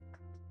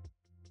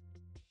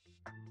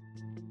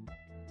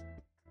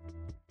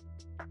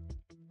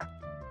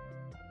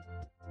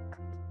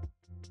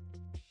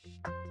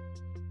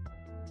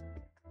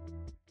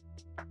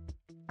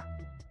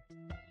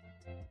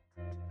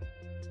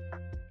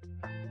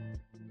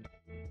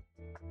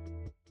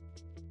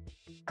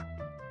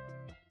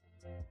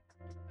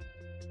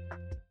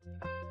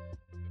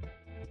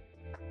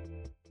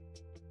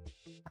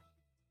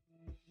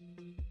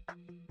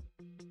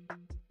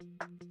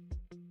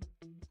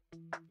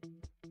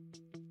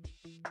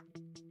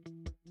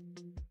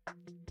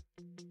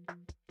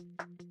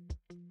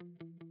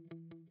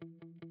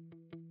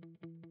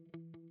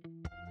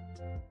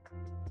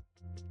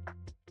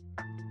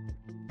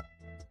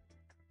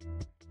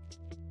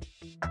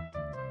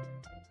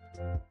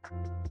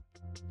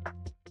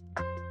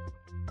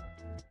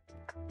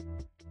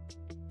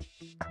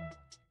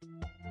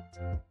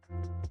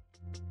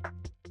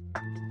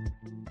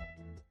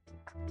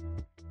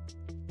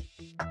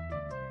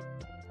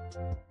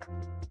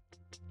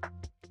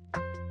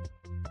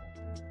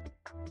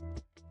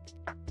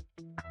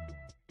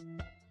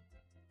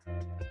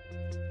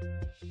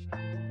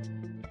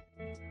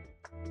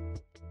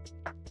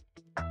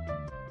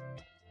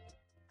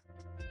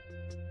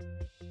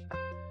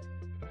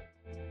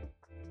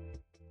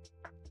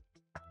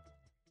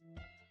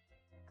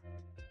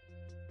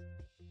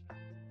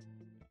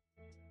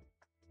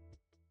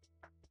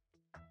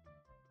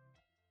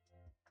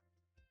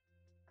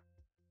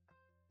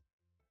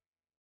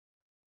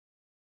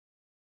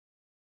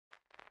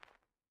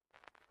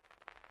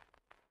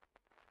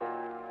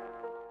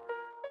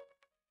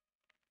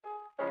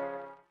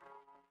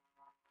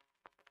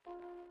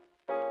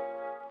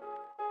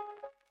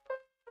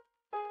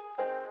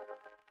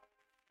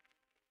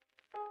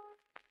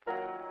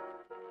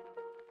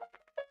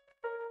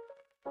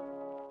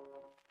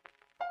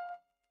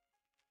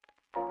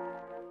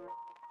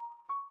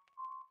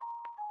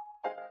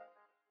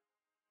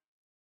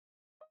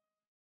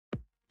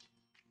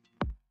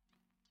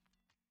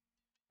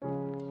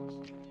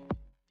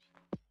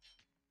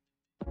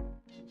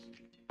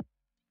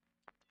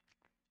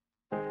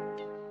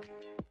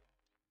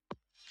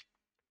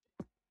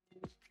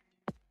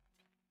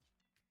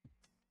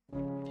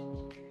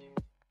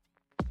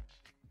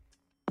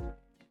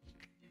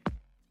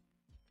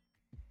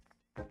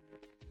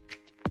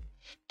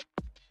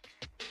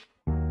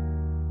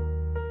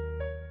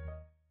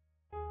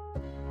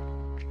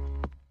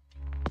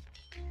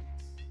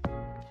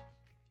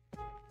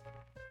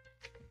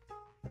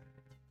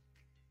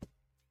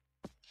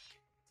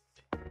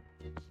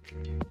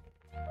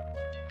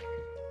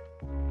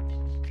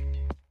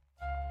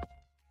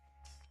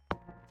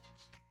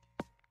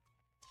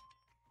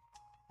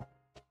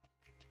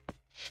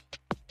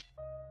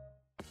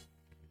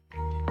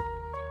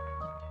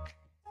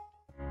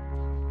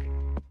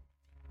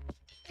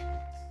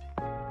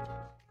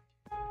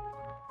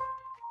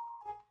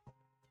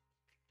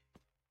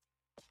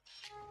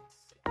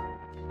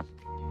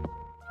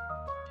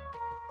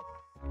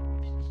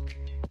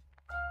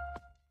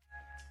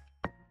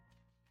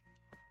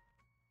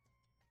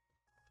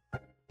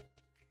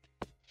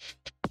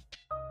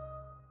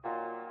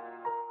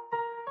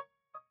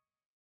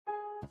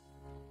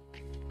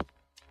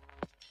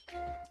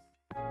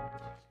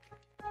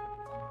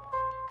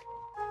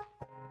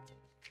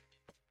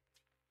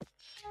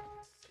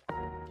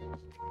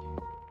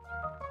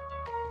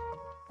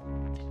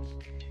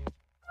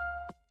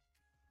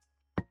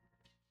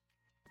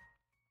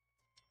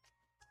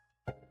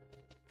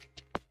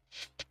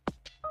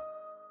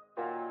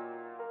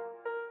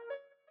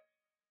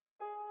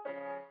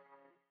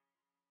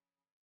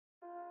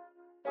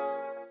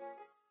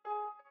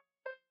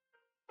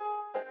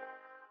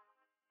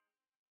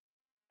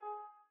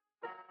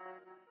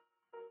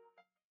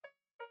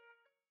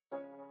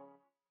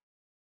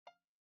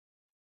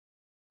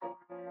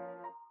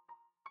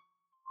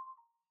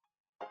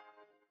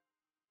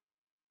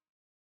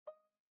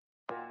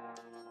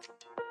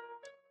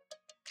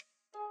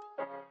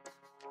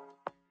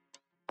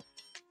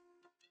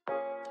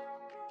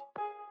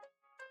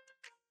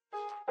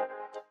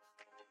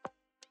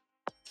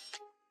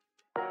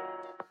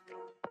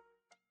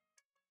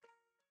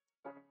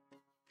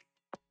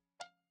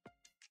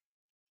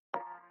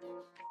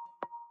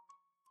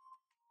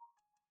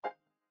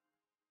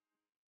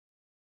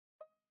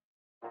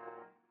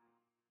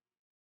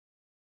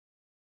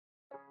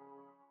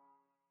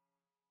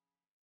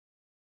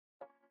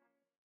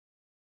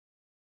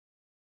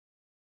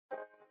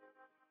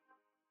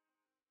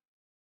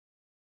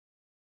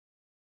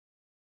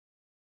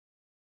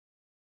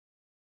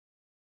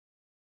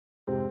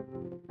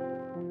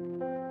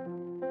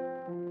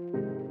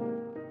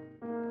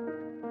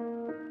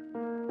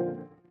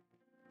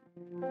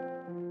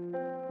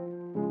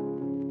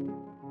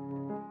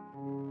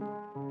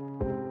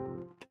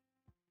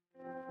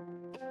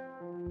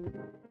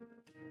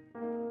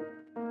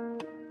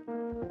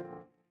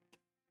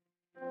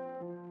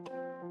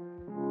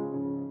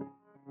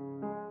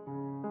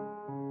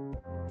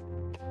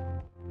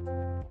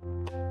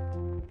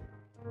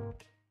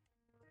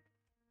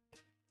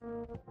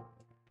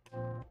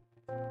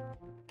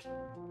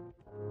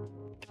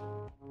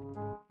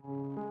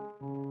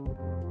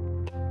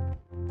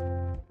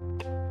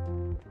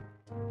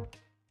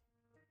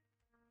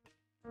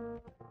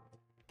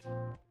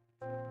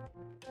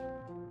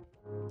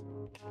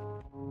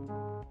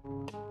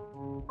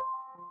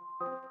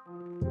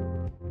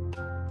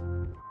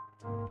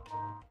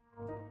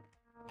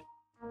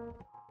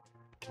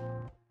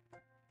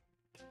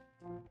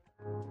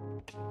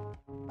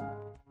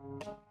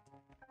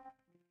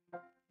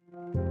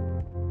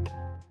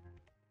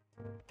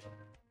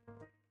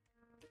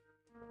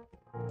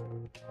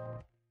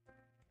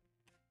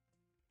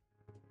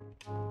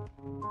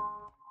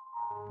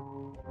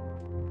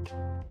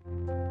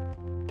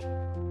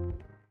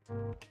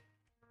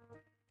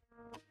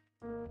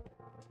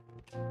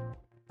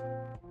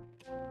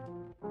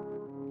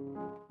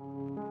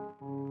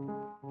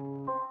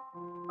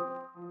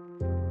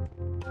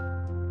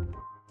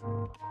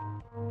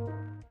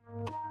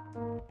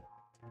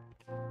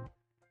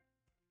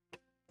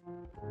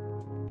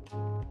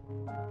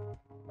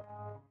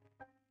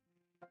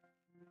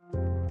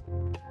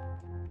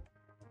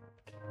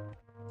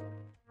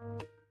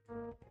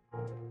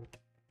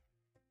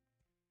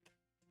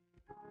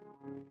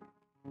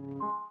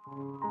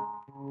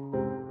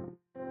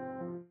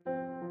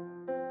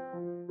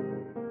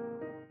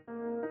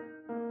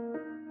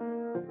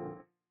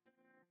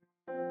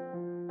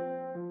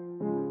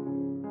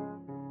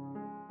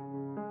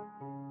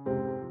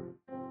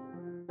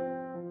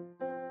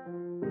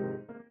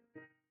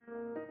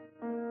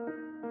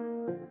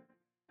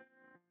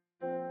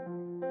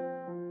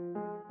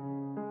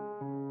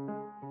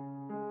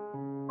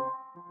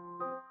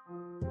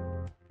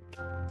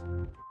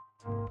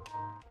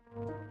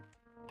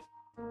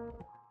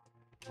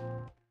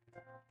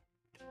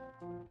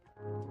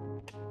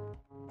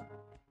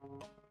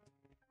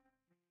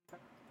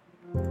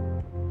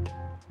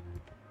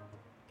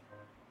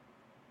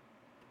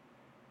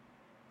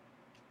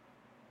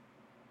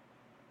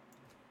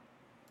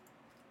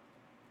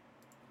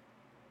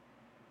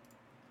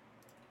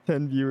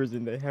Ten viewers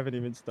and they haven't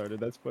even started.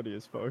 That's funny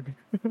as fuck.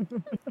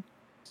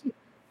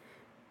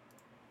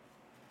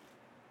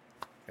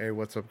 Hey,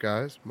 what's up,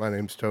 guys? My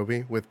name's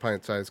Toby with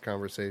Pint-Sized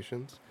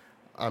Conversations.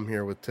 I'm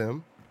here with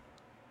Tim.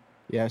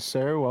 Yes,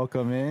 sir.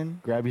 Welcome in.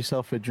 Grab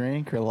yourself a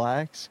drink,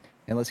 relax,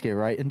 and let's get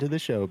right into the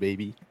show,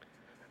 baby.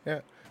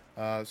 Yeah.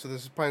 So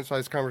this is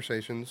Pint-Sized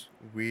Conversations.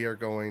 We're all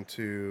going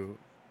to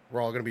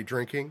be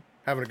drinking,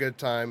 having a good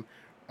time,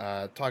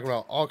 talking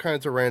about all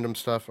kinds of random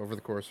stuff over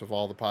the course of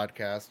all the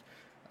podcasts.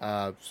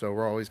 So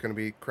we're always going to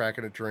be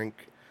cracking a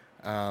drink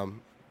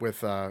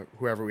with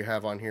whoever we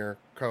have on here,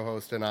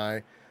 co-host and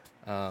I.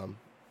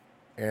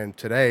 And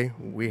today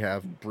we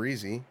have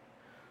Breezy.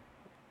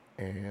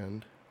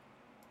 And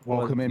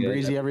welcome in,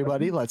 Breezy,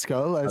 everybody. Let's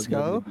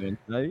go.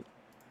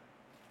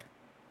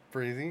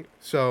 Breezy.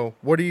 So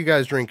what are you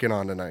guys drinking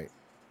on tonight?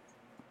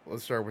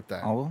 Let's start with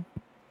that. Oh,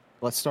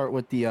 let's start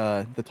with the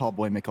tall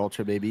boy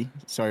McUltra, baby.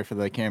 Sorry for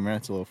the camera.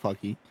 It's a little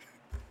fucky.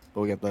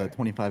 But we got the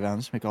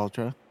 25-ounce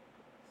McUltra.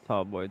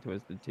 Tall boy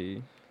twisted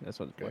tea. That's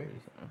what's okay.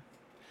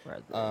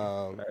 I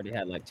already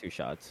had like 2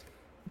 shots.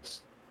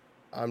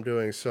 I'm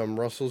doing some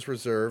Russell's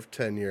Reserve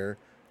 10-year,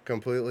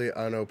 completely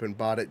unopened.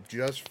 Bought it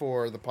just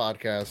for the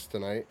podcast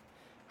tonight.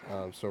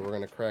 So we're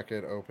going to crack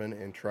it open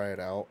and try it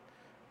out.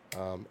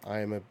 I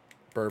am a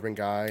bourbon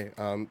guy.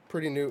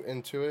 Pretty new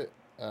into it.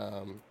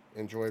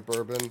 Enjoy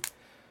bourbon.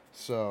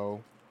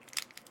 So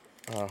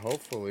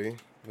hopefully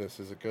this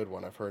is a good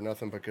one. I've heard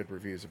nothing but good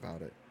reviews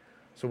about it.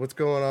 So what's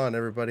going on,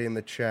 everybody in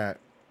the chat?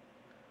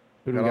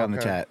 Who do we got in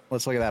the chat?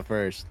 Let's look at that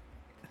first.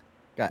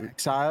 Got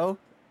Exile,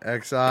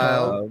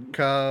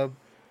 Cub,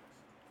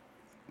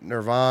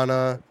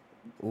 Nirvana,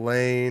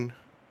 Lane,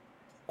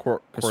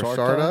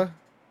 Corsarda.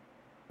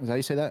 Is that how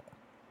you say that?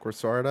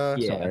 Corsarda?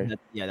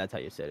 Yeah, that's how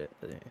you said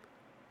it.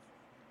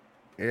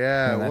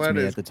 Yeah, no, that's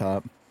me at the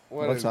top.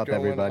 What's up,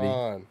 everybody?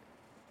 On?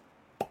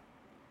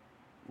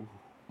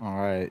 All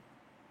right.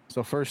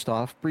 So first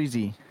off,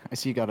 Breezy, I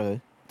see you got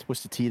a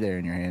twisted tea there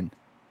in your hand.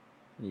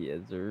 Yes,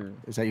 sir.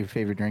 Is that your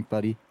favorite drink,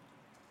 buddy?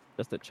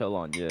 Just to chill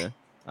on, yeah.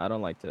 I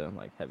don't like to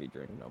heavy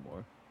drink no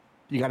more.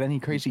 You got any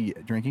crazy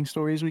drinking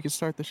stories we could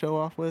start the show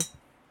off with?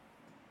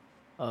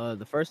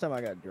 The first time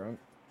I got drunk,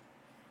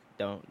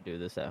 don't do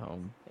this at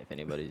home if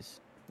anybody's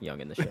young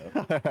in the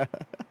show.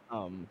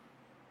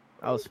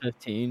 I was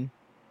 15,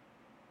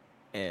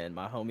 and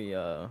my homie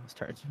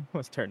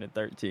was turning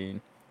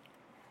 13,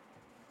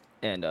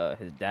 and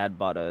his dad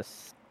bought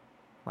us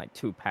like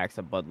 2 packs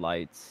of Bud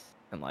Lights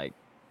and like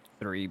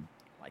 3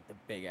 like the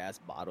big ass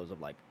bottles of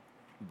like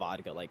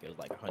vodka, like it was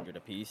like 100 a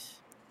piece.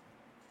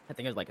 I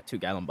think it was like a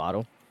 2-gallon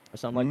bottle or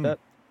something like that.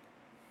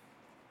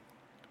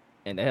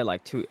 And they had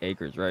like 2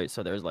 acres, right?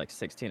 So there's like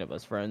 16 of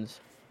us friends.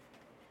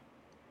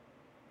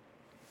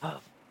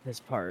 Oh, this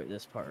part.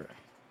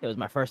 It was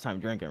my first time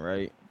drinking,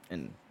 right?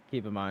 And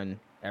keep in mind,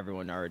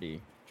 everyone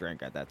already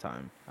drank at that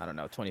time. I don't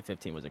know,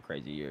 2015 was a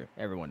crazy year.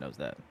 Everyone knows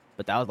that.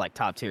 But that was like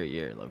top tier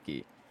year, low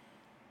key.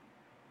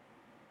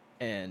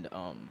 And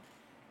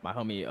my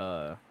homie,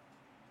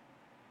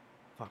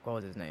 what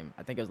was his name?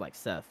 I think it was like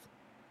Seth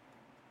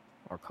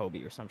or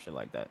Kobe or some shit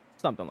like that.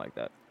 Something like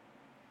that.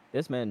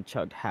 This man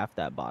chugged half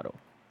that bottle.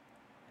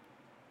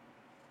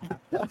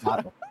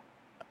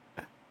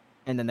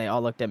 And then they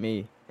all looked at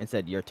me and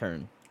said, "Your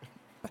turn."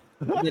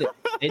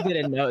 They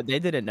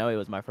didn't know it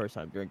was my first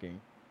time drinking.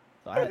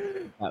 So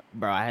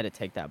I had to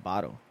take that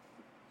bottle.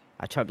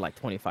 I chugged like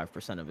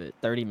 25% of it.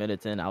 30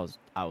 minutes in, I was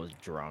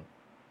drunk.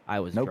 I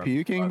was no drunk.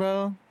 puking,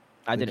 bro.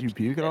 Did you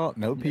puke at all?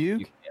 No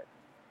puke.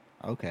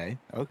 Okay.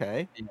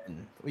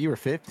 And you were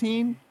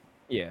 15?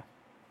 Yeah.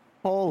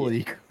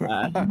 Holy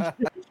crap.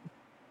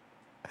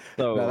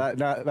 So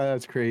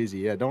that's crazy.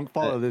 Yeah, don't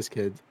follow this,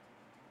 kids.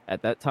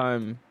 At that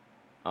time,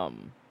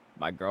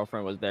 my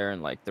girlfriend was there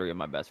and like 3 of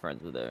my best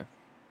friends were there.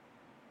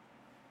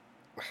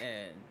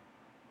 And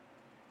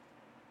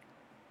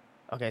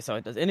Okay, so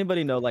does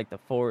anybody know like the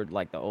Ford,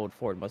 like the old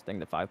Ford Mustang,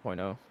 the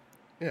 5.0?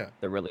 Yeah.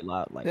 The really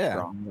loud, like Yeah.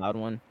 strong, loud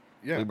one.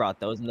 Yeah. We brought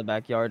those in the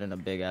backyard and a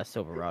big ass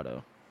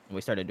Silverado, and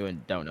we started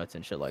doing donuts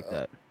and shit like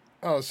that.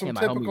 Oh, some Yeah,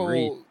 my homie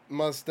Reed. typical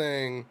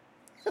Mustang.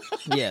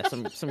 Yeah,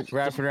 some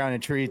Wrapping around a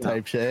tree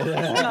type shit. no.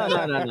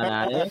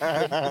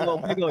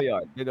 Big old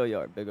yard.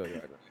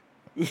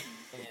 And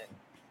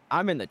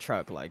I'm in the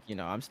truck, like, you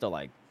know, I'm still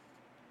like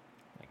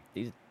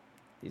these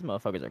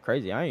motherfuckers are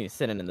crazy. I ain't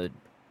sitting in the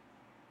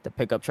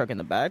pickup truck in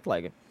the back.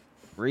 Like,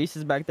 Reese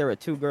is back there with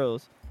 2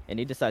 girls, and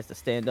he decides to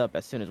stand up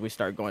as soon as we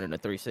start going in a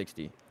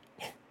 360,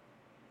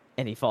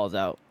 and he falls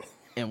out,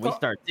 and we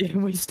start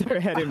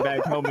heading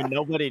back home, and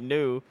nobody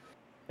knew.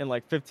 And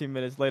like 15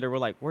 minutes later, we're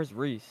like, "Where's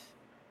Reese?"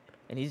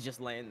 And he's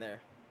just laying there.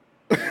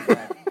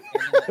 Like,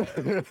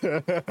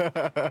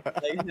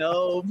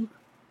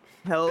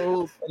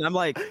 help. And I'm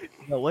like,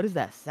 "Yo, what is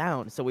that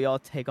sound?" So we all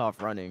take off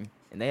running,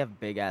 and they have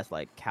big ass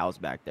like cows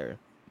back there,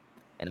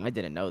 and I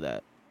didn't know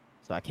that.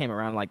 So I came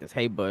around like this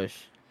hay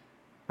bush,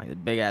 like the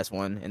big ass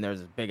one, and there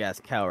was this big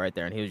ass cow right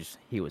there, and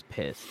he was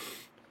pissed.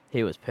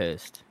 He was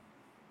pissed.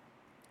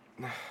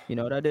 You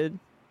know what I did?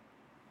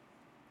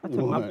 I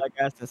took my black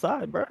ass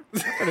inside, bro.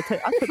 I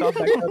took off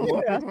like the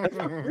way. I said,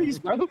 "Fuck Reese,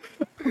 bro.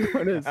 I'm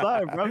going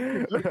inside, bro.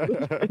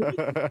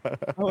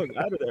 I was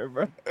out of there,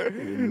 bro."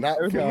 Not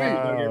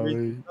for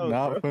me.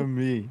 Not for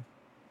me.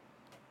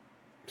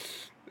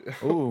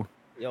 Ooh.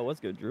 Yo, what's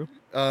good, Drew?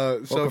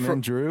 So Welcome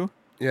in, Drew.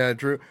 Yeah,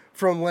 Drew.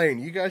 From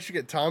Lane, you guys should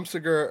get Tom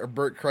Segura or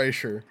Bert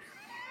Kreischer.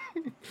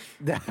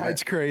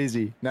 That's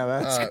crazy. No,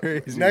 that's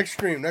crazy. Next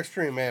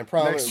stream, man.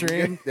 Probably. Next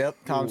stream. Yep,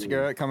 Tom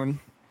Segura coming.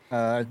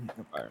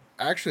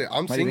 Actually,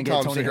 I'm Might seeing even get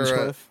Tom Tony Segura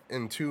Hinchcliffe.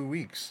 in 2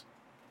 weeks.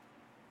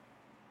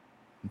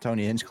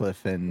 Tony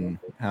Hinchcliffe in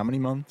how many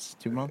months?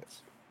 2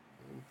 months?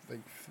 Like,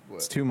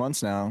 It's 2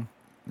 months now.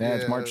 Yeah,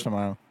 it's March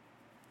tomorrow.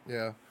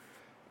 Yeah.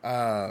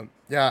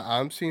 Yeah,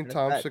 I'm seeing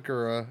Tom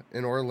Segura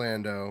in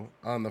Orlando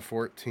on the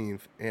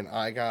 14th, and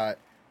I got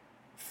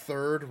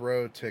 3rd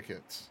row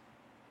tickets.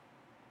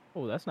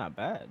 Oh, that's not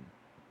bad.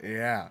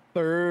 Yeah.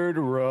 3rd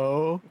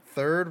row.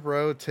 3rd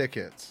row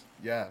tickets.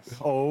 Yes.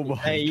 Oh my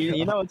Hey,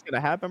 you know what's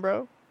gonna happen,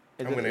 bro?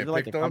 Is I'm gonna it get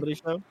like a picked on? comedy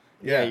show?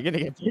 Yeah. You're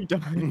gonna get picked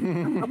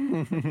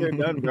on. You're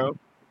done, bro.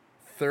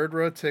 3rd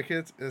row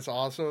tickets is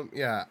awesome.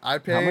 Yeah, I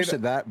paid. How much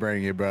did that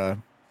bring you,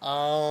 bro?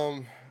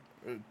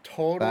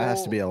 Total. That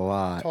has to be a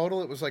lot.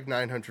 Total, it was like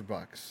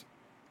 $900.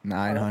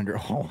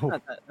 900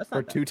 That's for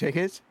not 2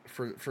 tickets.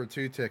 For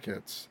 2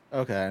 tickets.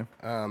 Okay.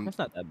 That's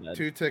not that bad.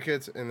 2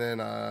 tickets and then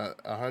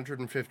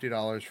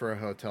 $150 for a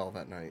hotel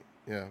that night.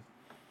 Yeah.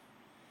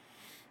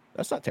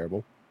 That's not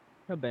terrible.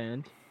 A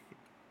band.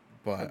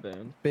 But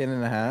band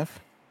and a half.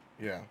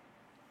 Yeah,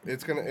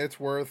 it's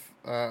worth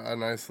a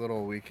nice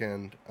little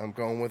weekend. I'm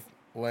going with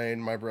Lane,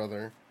 my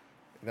brother.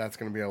 That's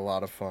gonna be a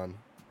lot of fun.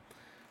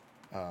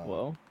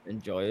 Well,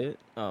 enjoy it.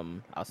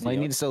 I'll see. Well, you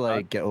he needs to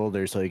like get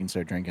older so he can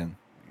start drinking.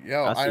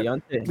 Yo, I'll see you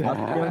on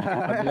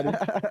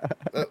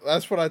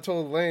that's what I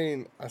told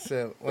Lane. I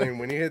said, Lane,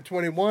 when you hit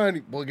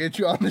 21, we'll get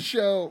you on the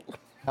show.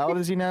 How old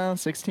is he now?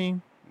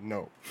 16?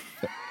 No.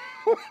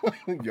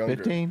 Younger.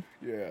 15?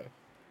 Yeah.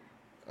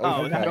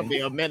 Oh, that'll be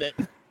a minute.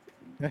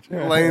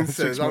 Lane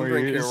says, I'm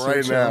drinking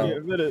right now. A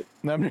minute.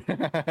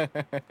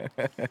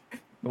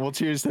 Well,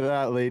 cheers to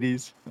that,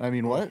 ladies. I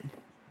mean, what?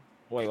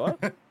 Wait,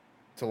 what?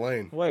 To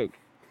Lane. Wait.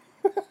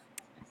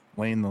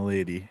 Lane the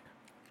lady.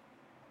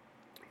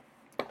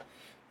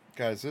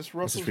 Guys, this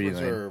Russell's for you,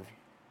 Reserve.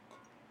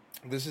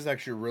 This is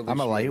actually really I'm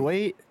a smooth.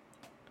 lightweight?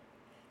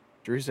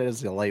 Drew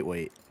says a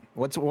lightweight.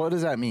 What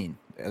does that mean?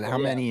 How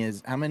many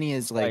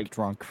is like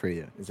drunk for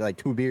you? Is it like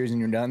 2 beers and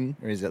you're done?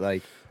 Or is it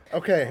like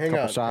Okay, hang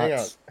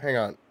shots?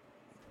 on.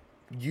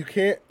 You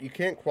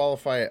can't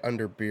qualify it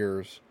under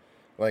beers,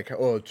 like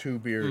 2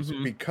 beers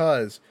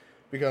because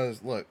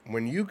look,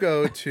 when you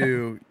go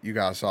to you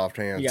got soft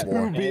hands. You got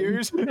 2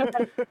 beers?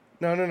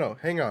 No,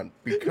 hang on,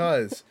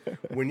 because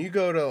when you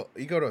go to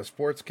a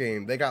sports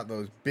game, they got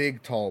those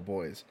big tall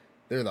boys.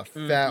 They're the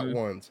fat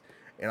ones,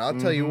 and I'll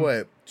tell you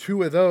what,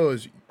 2 of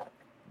those,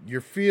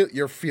 you're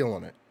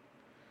feeling it.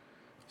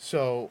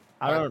 So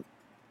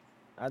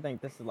I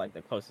think this is like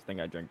the closest thing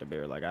I drink to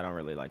beer. Like, I don't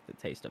really like the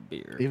taste of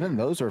beer. Even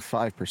those are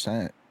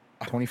 5%.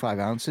 25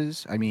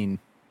 ounces. I mean,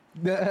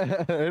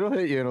 it'll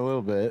hit you in a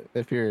little bit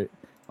if you're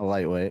a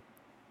lightweight.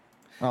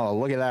 Oh,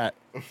 look at that.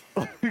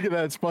 Look at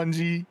that,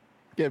 Spongy.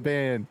 Get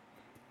banned.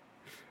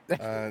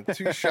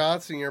 2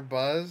 shots and you're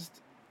buzzed.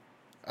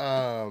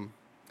 2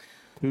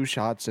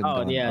 shots and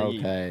done. Yeah.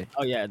 Okay.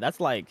 That's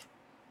like.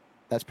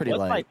 That's pretty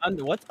light.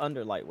 What's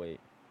under lightweight?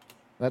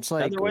 That's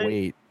like featherweight?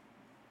 weight.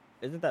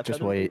 Isn't that Just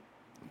featherweight?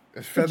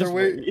 Wait.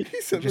 Featherweight?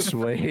 He said Just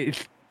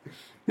wait.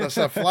 That's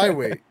not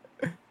flyweight.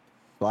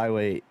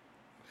 Flyweight.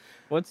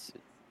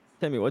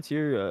 Timmy, what's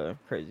your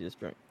craziest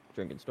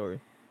drinking story?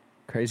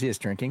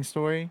 Craziest drinking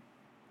story?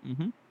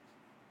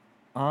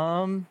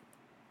 Mm-hmm.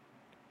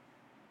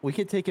 We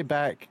could take it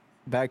back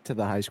to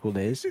the high school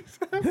days.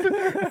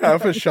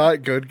 Half a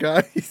shot, good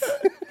guys.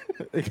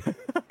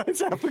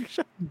 It's half a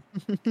shot.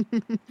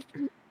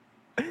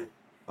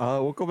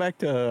 We'll go back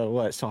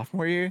to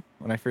sophomore year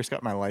when I first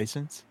got my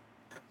license.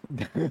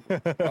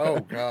 Oh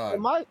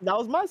God. That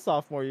was my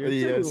sophomore year too.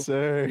 Yes,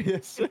 sir.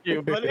 Yes, sir. Thank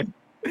you, buddy.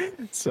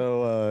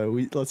 So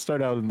let's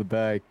start out in the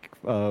back.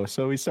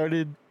 So we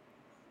started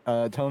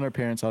telling our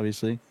parents,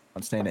 obviously,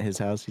 I'm staying at his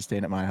house. He's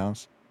staying at my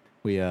house.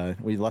 We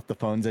left the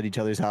phones at each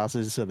other's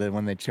houses so that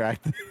when they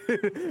tracked,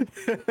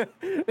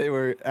 they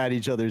were at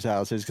each other's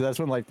houses. Because that's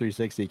when Life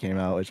 360 came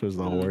out, which was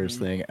the worst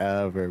thing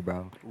ever,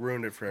 bro.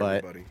 Ruined it for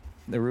But everybody.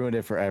 They ruined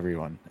it for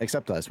everyone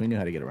except us. We knew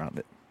how to get around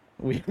it.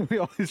 We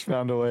always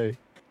found a way.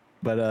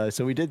 But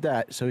so we did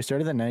that. So we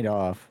started the night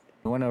off.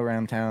 We went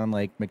around town,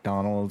 like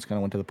McDonald's, kind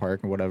of went to the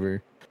park or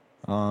whatever.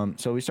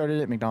 So we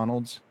started at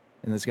McDonald's,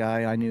 and this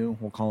guy I knew,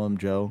 we'll call him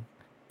Joe.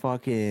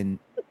 Fucking,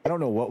 I don't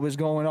know what was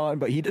going on,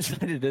 but he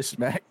decided to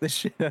smack the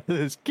shit out of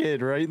this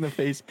kid right in the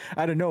face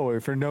out of nowhere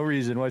for no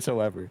reason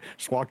whatsoever.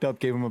 Just walked up,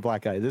 gave him a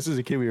black eye. This is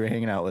a kid we were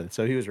hanging out with,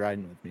 so he was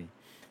riding with me.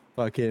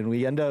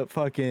 We end up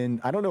I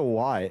don't know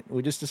why.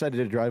 We just decided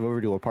to drive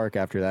over to a park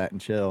after that and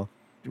chill.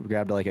 We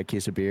grabbed like a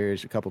case of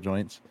beers, a couple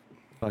joints.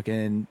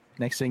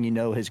 Next thing you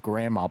know, his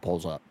grandma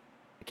pulls up.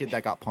 The kid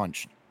that got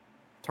punched.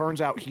 Turns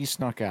out he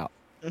snuck out.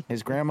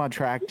 His grandma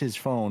tracked his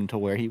phone to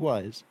where he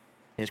was.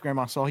 His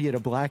grandma saw he had a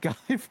black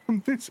eye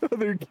from this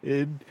other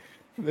kid.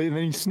 And then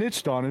he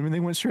snitched on him and they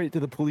went straight to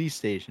the police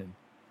station.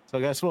 So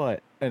guess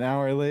what? An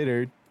hour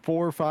later,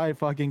 4 or 5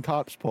 fucking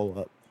cops pull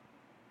up.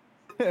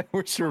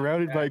 We're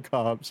surrounded by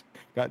cops.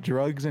 Got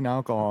drugs and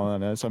alcohol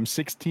on us. I'm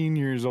 16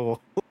 years old.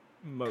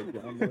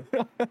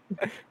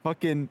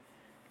 Fucking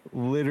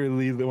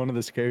literally one of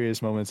the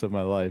scariest moments of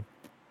my life.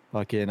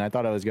 I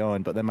thought I was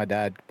going, but then my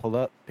dad pulled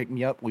up, picked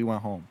me up, we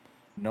went home.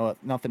 No,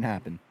 nothing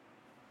happened.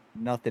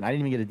 Nothing. I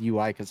didn't even get a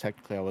DUI because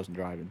technically I wasn't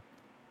driving.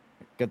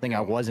 Good thing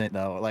I wasn't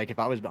though. Like if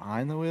I was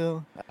behind the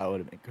wheel, that would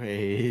have been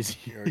crazy.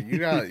 You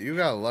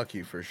got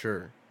lucky for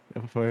sure.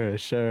 For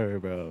sure,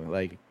 bro.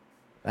 Like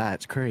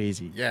that's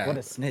crazy. Yeah. What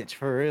a snitch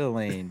for real,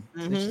 Lane.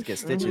 Snitches get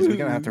stitches. We're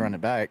gonna have to run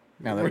it back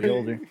now that we're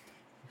older.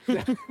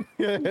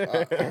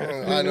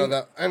 I know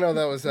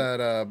that was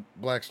at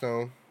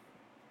Blackstone.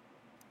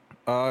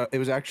 It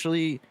was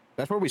actually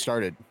that's where we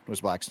started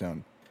was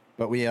Blackstone,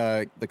 but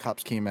the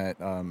cops came at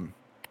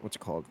what's it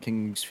called,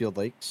 Kingsfield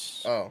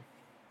Lakes. Oh,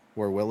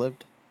 where Will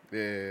lived.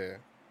 Yeah.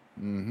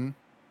 Mm-hmm.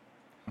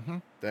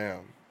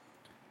 Damn.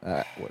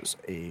 That was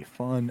a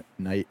fun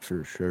night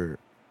for sure.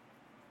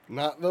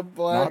 Not the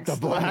Blackstone.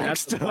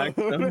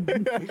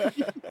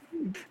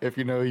 If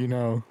you know, you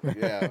know.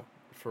 Yeah,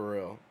 for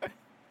real.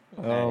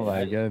 Oh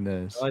my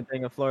goodness. The only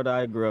thing in Florida,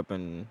 I grew up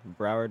in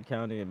Broward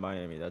County and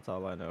Miami. That's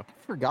all I know.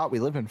 I forgot we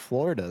live in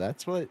Florida.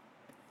 That's what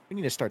we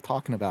need to start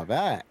talking about.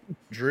 That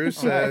Drew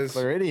says.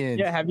 Floridian.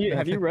 Yeah, have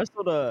you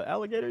wrestled a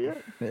alligator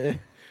yet?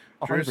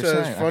 Drew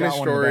says, funny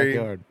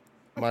story.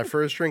 My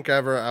first drink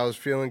ever, I was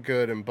feeling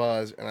good and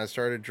buzzed, and I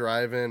started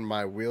driving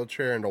my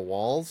wheelchair into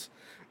walls.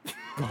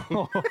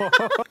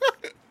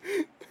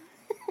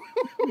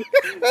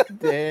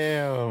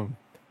 Damn.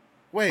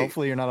 Wait.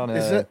 Hopefully you're not on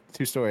a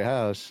 2-story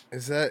house.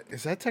 Is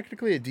that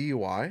technically a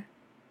DUI?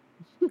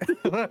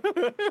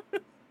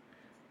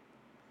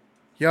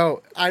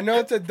 Yo, I know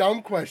it's a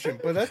dumb question,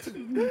 but that's.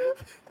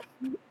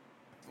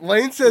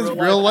 Lane says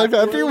real life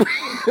happy wheels.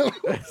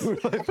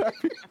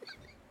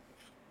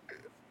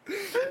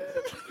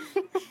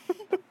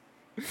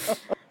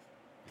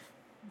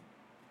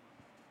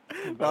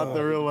 Not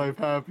the real life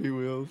Happy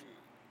Wheels.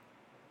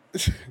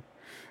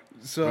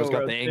 So Bro's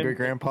got the angry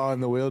grandpa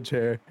in the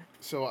wheelchair.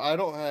 So I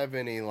don't have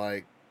any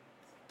like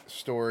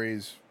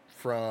stories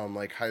from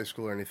like high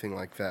school or anything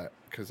like that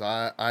because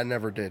I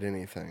never did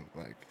anything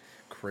like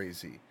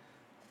crazy.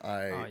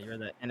 You're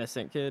the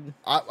innocent kid.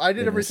 I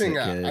did everything.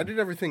 I did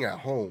everything at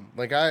home.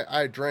 Like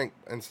I drank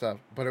and stuff,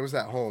 but it was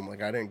at home.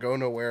 Like I didn't go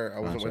nowhere. I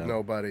wasn't with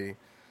nobody.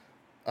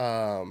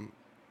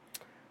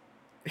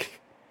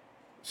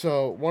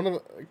 So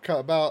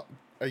about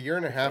a year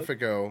and a half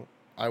ago,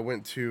 I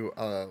went to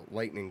a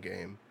Lightning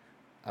game.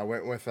 I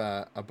went with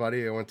a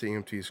buddy I went to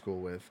EMT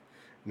school with,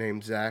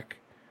 named Zach.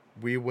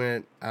 We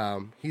went.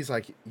 He's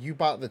like, "You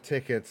bought the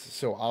tickets,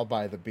 so I'll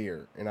buy the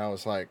beer," and I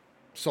was like,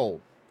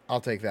 "Sold.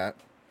 I'll take that."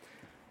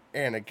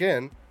 And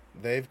again,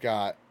 they've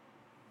got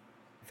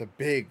the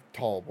big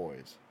tall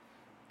boys,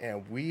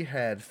 and we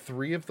had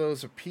 3 of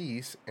those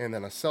apiece, and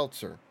then a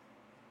seltzer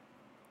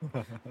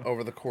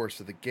over the course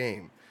of the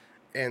game.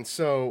 And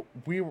so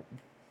we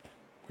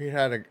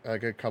had a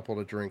good couple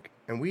to drink,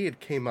 and we had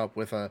came up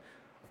with a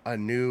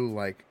new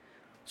like,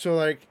 so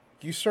like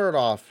you start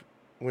off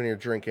when you're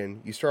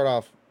drinking, you start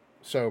off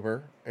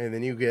sober, and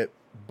then you get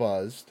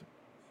buzzed,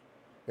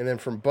 and then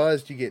from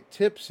buzzed you get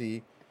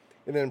tipsy,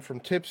 and then from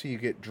tipsy you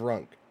get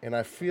drunk. And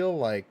I feel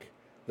like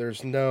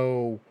there's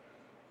no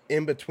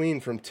in between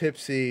from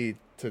tipsy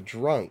to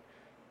drunk.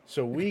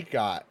 So we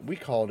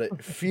called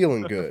it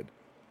feeling good.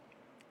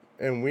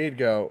 And we'd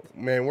go,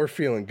 "Man, we're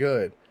feeling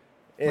good."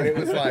 And it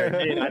was like,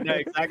 I know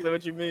exactly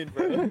what you mean,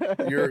 bro.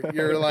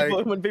 You're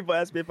like, when people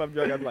ask me if I'm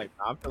drunk, I'm like,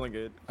 "I'm feeling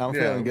good." I'm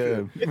feeling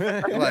good.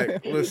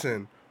 Like,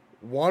 listen,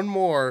 one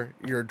more,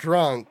 you're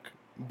drunk,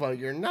 but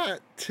you're not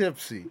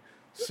tipsy.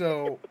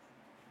 So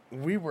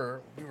we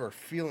were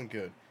feeling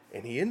good,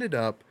 and he ended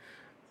up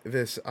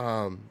this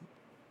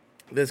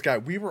this guy.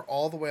 We were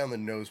all the way on the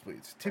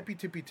nosebleeds,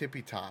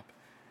 tippy top,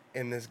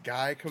 and this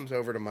guy comes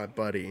over to my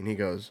buddy, and he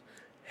goes,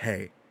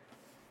 "Hey,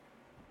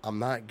 I'm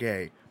not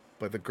gay,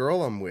 but the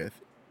girl I'm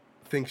with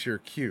thinks you're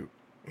cute,"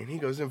 and he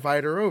goes,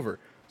 "Invite her over."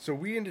 So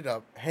we ended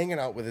up hanging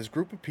out with this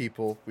group of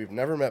people we've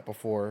never met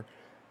before,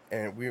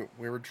 and we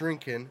were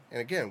drinking, and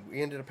again,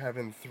 we ended up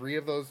having 3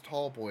 of those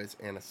tall boys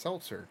and a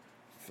seltzer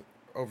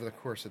over the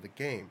course of the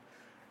game.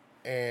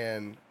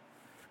 And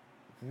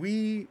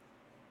we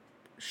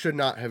should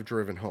not have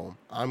driven home.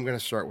 I'm going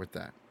to start with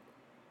that.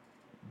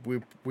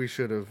 We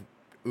should have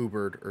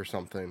Ubered or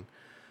something.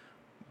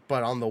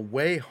 But on the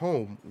way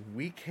home,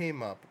 we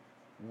came up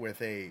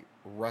with a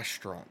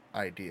restaurant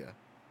idea.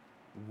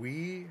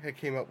 We had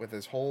came up with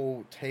this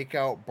whole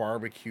takeout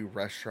barbecue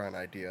restaurant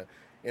idea.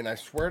 And I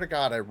swear to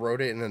God, I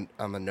wrote it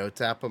on the notes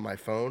app of my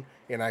phone,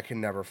 and I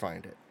can never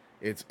find it.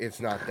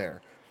 It's not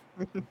there.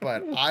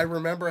 But I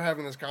remember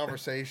having this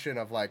conversation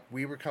of like,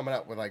 we were coming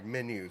up with like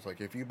menus, like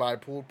if you buy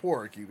pulled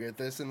pork, you get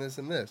this and this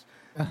and this.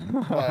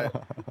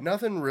 But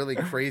nothing really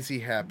crazy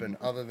happened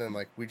other than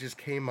like we just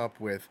came up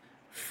with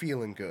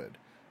feeling good,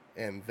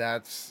 and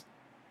that's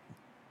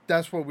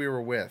what we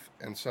were with.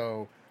 And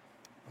so,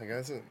 like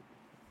I said,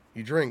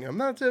 you drink. I'm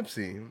not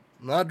tipsy. I'm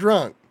not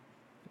drunk.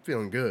 I'm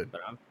feeling good.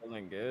 But I'm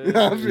feeling good.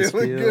 I'm He's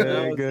feeling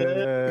good.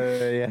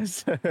 good.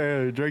 Yes,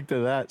 sir. Drink to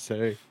that,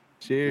 sir.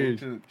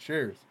 Cheers.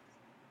 Cheers.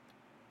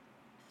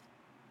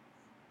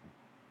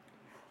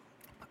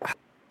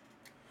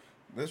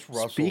 This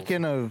Russell.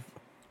 Speaking of,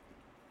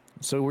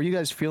 so were you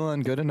guys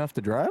feeling good enough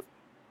to drive?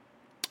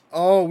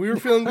 Oh, we were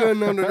feeling good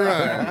enough to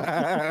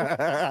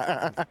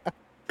drive.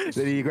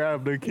 Did he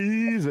grab the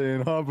keys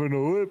and hop in the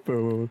whip?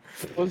 Or...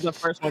 What was the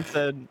first one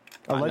said?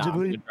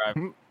 Allegedly.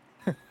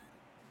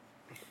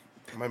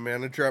 My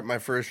manager at my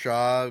first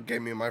job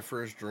gave me my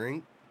first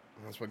drink.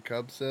 That's what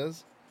Cub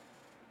says.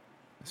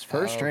 His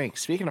first drink.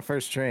 Speaking of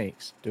first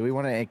drinks, do we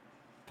want to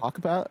talk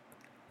about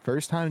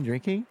first time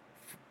drinking?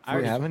 Do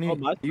we have any?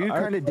 You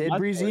kind of did,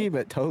 Breezy,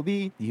 but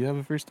Toby, do you have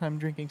a first time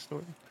drinking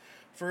story?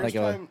 First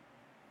time,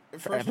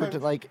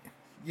 like,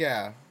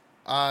 yeah.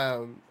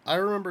 I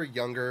remember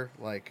younger,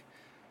 like,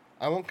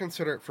 I won't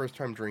consider it first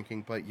time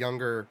drinking, but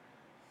younger.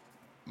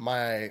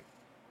 My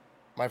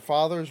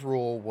father's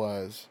rule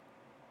was,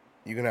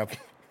 you can have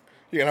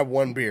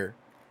one beer.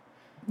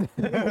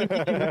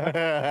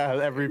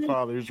 Every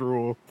father's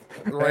rule,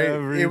 right?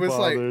 Every it was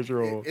father's like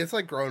rule. It's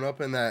like growing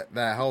up in that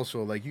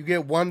household. Like you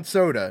get one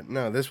soda.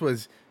 No, this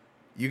was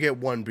you get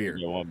one beer.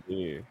 You get one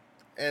beer.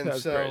 And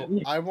That's so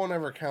great. I won't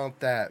ever count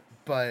that.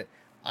 But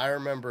I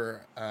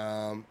remember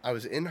I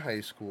was in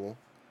high school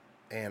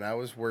and I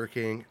was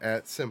working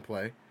at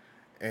Simplay,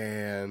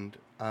 and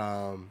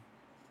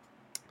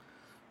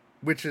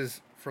which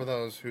is, for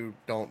those who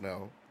don't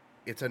know,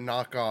 it's a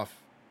knockoff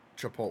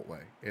Chipotle.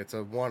 It's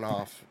a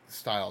one-off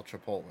style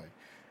Chipotle.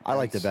 I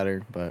liked it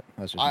better, but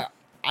that's just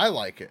I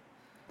like it.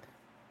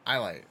 I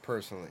like it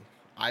personally.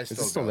 Is it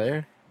still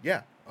there?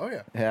 Yeah. Oh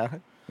yeah. Yeah.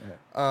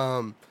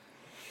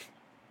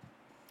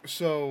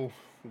 So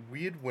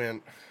we had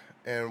went,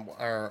 and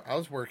I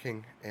was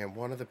working, and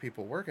one of the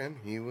people working,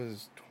 he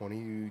was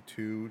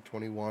 22,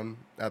 21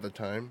 at the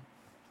time,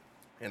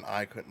 and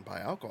I couldn't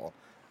buy alcohol.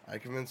 I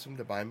convinced him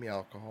to buy me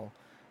alcohol.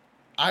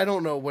 I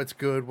don't know what's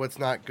good, what's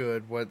not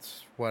good,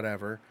 what's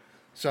whatever.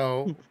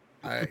 So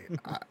I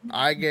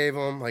gave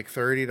him like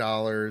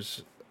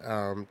 $30,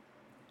 and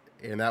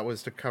that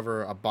was to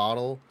cover a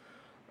bottle.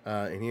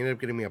 And he ended up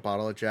getting me a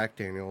bottle of Jack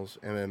Daniels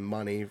and then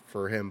money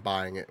for him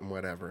buying it and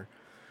whatever.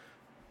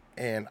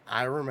 And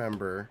I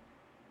remember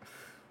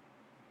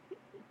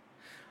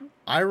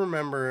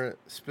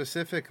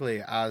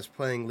specifically I was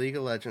playing League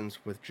of Legends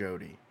with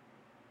Jody.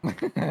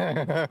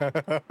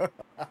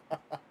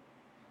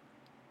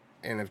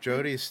 And if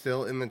Jody's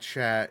still in the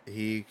chat,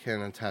 he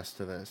can attest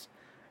to this.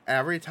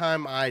 Every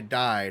time I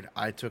died,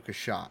 I took a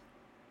shot.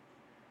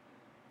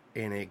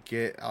 And it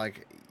goes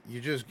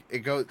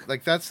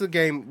like that's the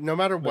game. No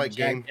matter what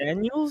game. Jack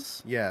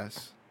Daniels?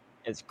 Yes.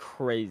 It's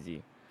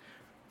crazy.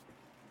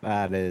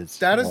 That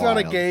is not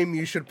a game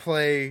you should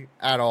play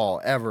at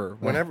all ever.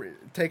 Whenever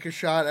take a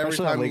shot every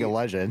Especially time. League of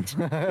Legends.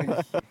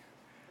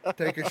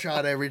 Take a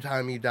shot every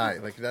time you die.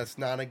 Like that's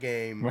not a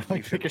game.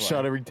 You should take a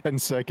shot every 10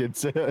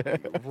 seconds.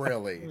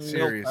 Really,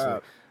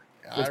 seriously.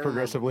 It's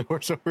progressively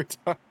worse over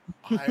time.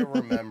 I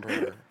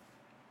remember.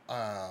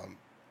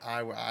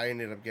 I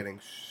ended up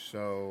getting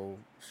so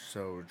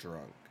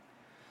drunk,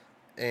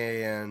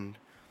 and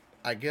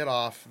I get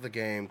off the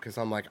game because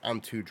I'm like,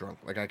 I'm too drunk.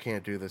 Like I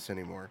can't do this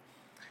anymore.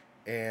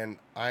 And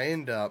I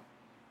end up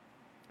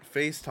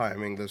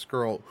FaceTiming this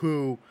girl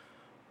who,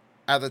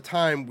 at the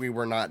time, we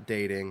were not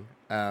dating.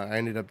 I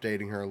ended up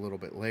dating her a little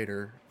bit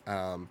later.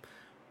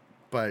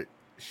 But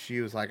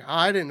she was like,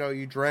 I didn't know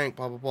you drank,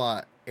 blah, blah,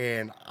 blah.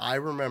 And I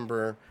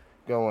remember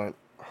going,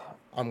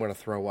 I'm going to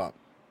throw up.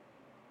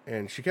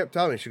 And she kept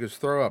telling me, she goes,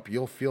 throw up.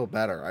 You'll feel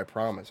better, I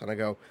promise. And I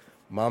go,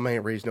 Mom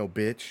ain't raised no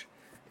bitch.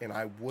 And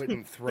I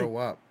wouldn't throw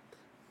up.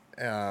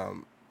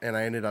 and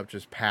I ended up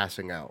just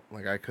passing out.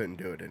 Like, I couldn't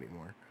do it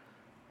anymore.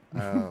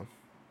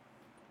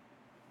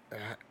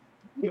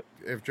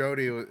 If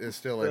Jody is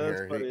still in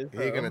here,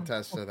 he can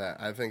attest to that.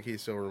 I think he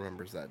still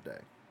remembers that day.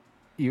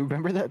 You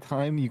remember that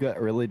time you got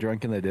really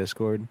drunk in the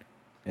Discord?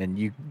 And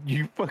you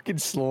fucking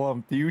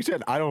slumped. You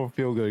said, "I don't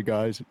feel good,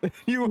 guys."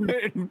 You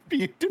went and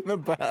puked in the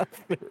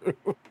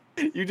bathroom.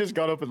 You just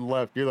got up and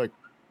left. You're like,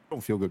 "I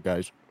don't feel good,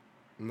 guys."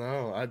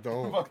 No, I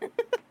don't.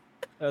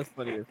 That's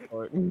funny as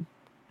fuck.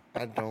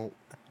 I don't.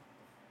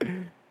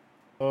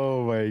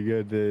 Oh my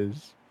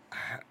goodness.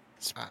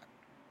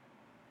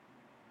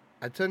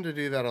 I tend to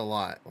do that a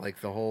lot. Like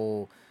the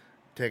whole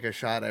take a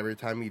shot every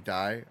time you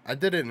die. I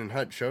did it in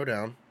Hunt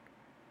Showdown.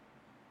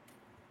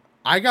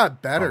 I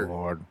got better. Oh,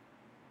 Lord.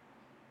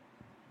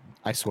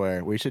 I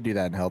swear, we should do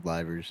that in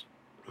Helldivers.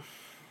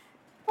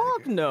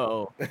 Fuck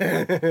no. We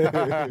can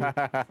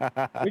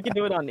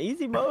do it on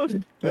easy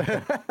mode.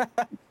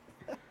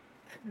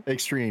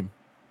 Extreme.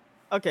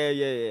 Okay,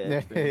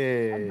 yeah.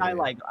 Hey.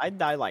 I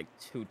die like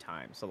 2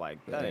 times, so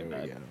like that ain't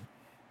bad.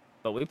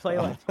 But we play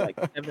like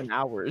 7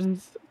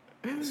 hours.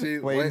 See,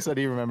 Wayne said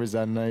he remembers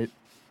that night.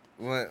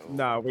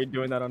 Nah, we're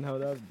doing that on Hell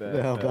Dive.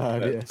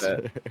 Yes.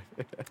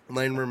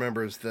 Lane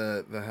remembers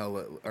the Hell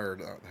Let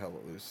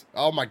Loose.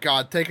 Oh my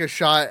God! Take a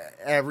shot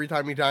every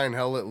time you die in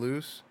Hell Let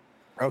Loose.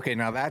 Okay,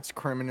 now that's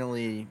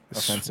criminally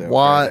offensive.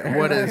 SWAT,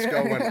 what is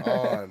going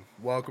on?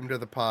 Welcome to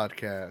the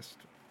podcast.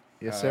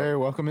 Yes, sir.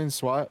 Welcome in,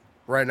 SWAT.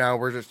 Right now,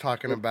 we're just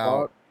talking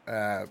about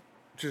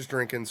just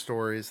drinking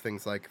stories,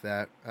 things like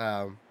that.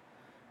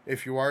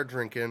 If you are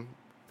drinking,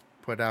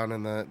 put down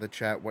in the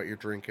chat what you're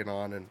drinking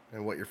on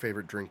and what your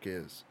favorite drink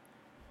is.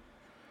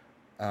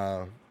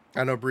 I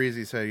know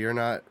Breezy said you're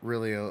not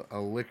really a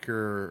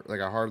liquor, like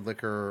a hard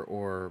liquor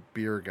or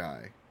beer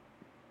guy.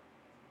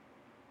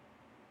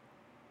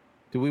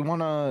 Do we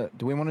wanna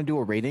do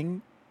a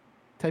rating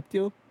type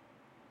deal?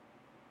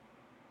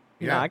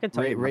 Yeah, I could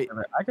tell you.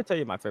 I could tell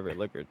you my favorite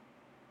liquor.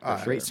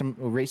 Rate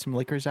some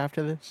liquors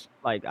after this.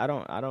 Like I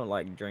don't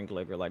like drink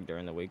liquor like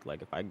during the week.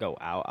 Like if I go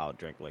out, I'll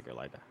drink liquor.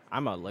 Like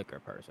I'm a liquor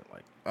person.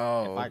 Like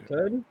if I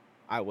could,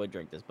 I would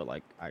drink this. But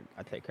like I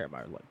take care of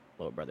my like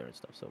little brother and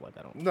stuff. So like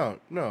I don't.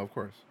 No, of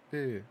course.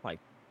 Yeah. Like,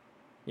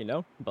 you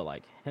know, but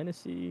like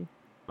Hennessy,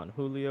 Don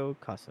Julio,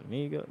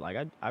 Casamigo. Like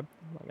I'd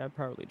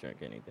probably drink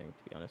anything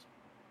to be honest.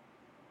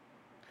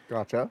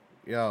 Gotcha.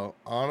 Yo,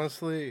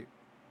 honestly,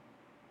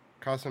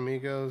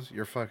 Casamigos,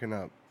 you're fucking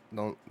up.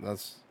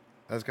 That's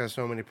got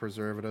so many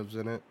preservatives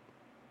in it.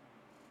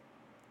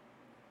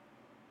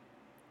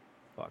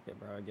 Fuck it,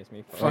 bro. It gets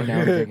me fucked. Right now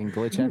I'm drinking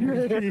Glitch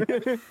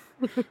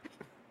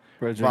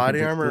Energy.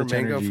 Body Armor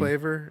mango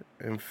flavor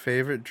and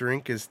favorite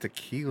drink is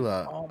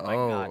tequila. Oh my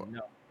God,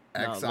 no.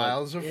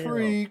 Exile's a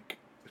freak.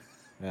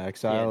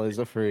 Exile is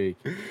a freak.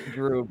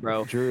 Drew,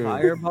 bro. Drew.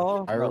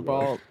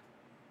 Fireball.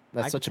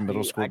 That's such a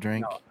middle school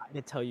drink. I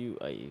could tell you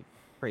a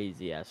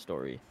crazy ass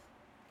story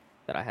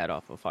that I had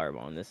off of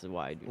Fireball, and this is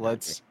why I do.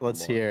 Let's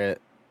hear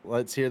it.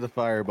 Let's hear the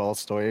Fireball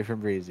story from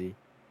Breezy.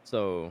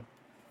 So,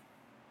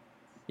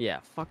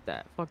 yeah, fuck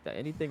that.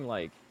 Anything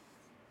like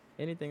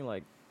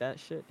that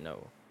shit,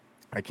 no.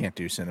 I can't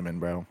do cinnamon,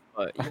 bro.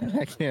 But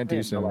I can't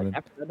do cinnamon. Like,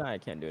 after that night, I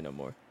can't do it no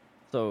more.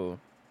 So,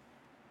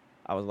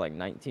 I was like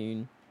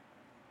 19,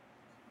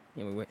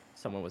 and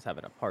someone was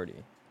having a party,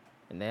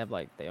 and they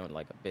own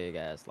like a big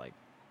ass like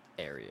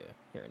area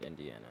here in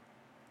Indiana,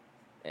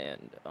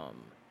 and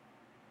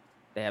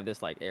they have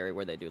this like area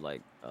where they do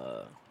like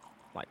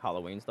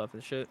Halloween stuff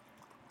and shit.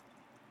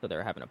 So they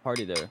were having a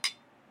party there,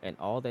 and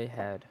all they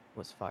had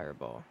was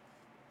Fireball.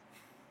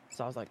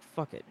 So I was like,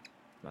 fuck it,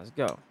 let's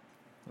go.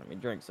 Let me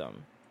drink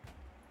some.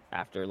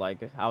 After I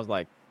was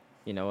like,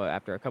 you know what?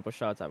 After a couple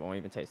shots, I won't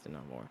even taste it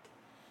no more.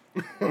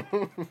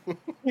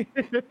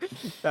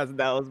 That's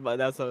my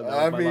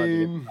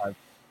mean,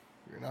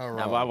 you're not wrong.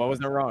 I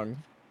wasn't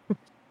wrong.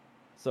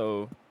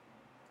 So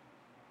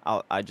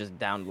I just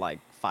downed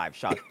like 5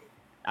 shots.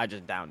 I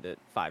just downed it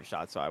 5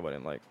 shots, so I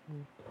wouldn't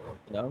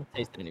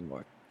taste it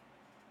anymore.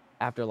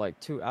 After like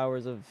 2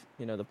 hours of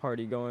the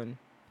party going,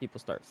 people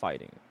start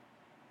fighting,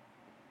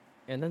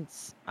 and then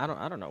I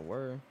don't know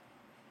where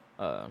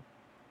a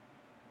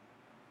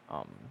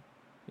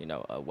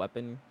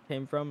weapon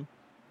came from,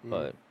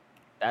 but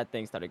that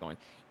thing started going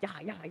yeah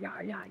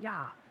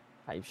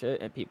type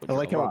shit, and people. I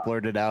like how it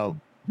blurted out.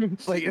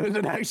 Like it was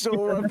an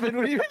actual weapon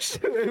when he was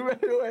shooting.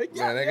 Like,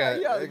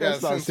 they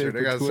got censored.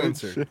 They got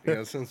censored.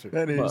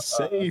 That is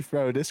safe,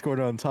 bro. Discord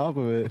on top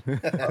of it.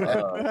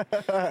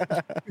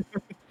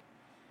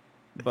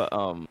 But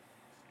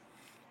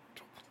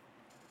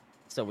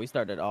so we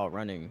started all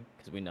running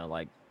because we know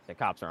like the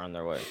cops are on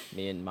their way.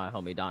 Me and my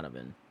homie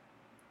Donovan,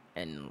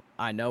 and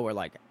I know we're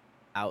like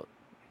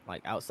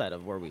outside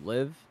of where we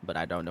live, but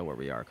I don't know where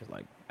we are because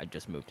like I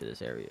just moved to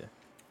this area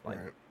like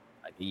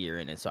a year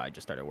in, and so I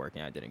just started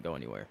working. I didn't go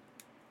anywhere,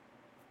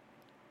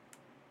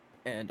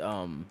 and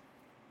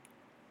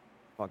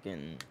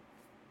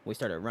we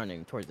started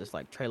running towards this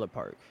like trailer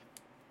park,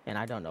 and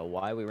I don't know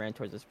why we ran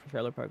towards this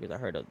trailer park because I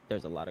heard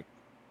there's a lot of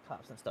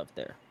cops and stuff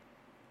there.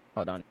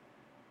 Hold on.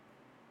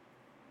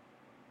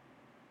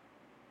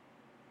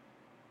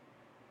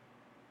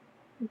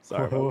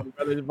 Sorry,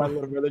 my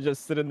little brother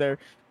just sitting there,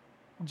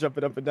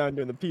 jumping up and down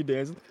doing the pee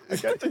dance. I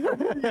got to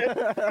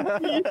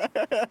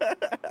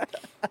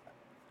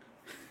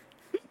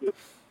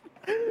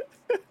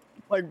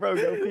like, bro,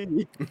 go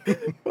pee.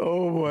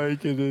 Oh my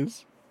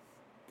goodness.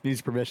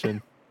 Needs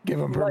permission. Give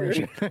him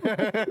permission.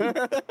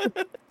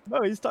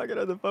 No, he's talking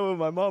on the phone with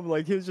my mom.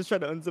 Like, he was just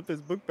trying to unzip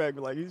his book bag.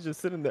 Like, he's just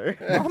sitting there.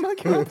 Mama,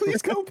 can I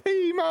please go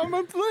pee?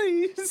 Mama,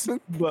 please.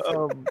 But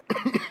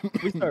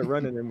we start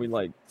running and we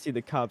like see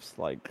the cops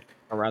like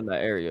around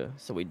that area.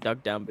 So we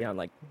duck down behind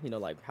like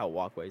like how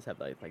walkways have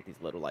like these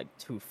little like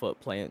 2-foot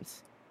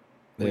plants.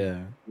 We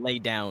lay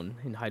down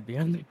and hide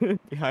behind the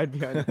plant.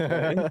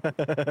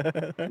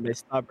 And they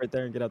stop right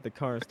there and get out the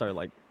car and start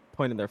like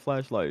pointing their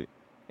flashlight.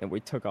 And we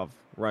took off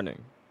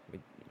running.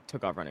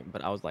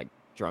 But I was like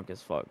drunk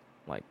as fuck.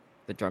 Like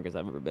the drunkest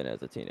I've ever been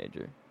as a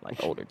teenager.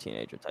 Like older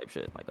teenager type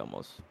shit. Like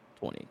almost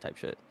 20 type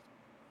shit.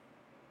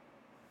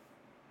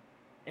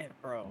 And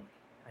bro,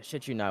 I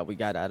shit you not, we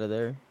got out of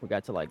there. We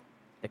got to like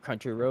the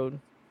country road.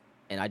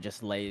 And I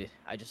just laid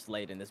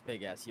in this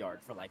big ass yard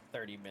for like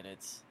 30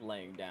 minutes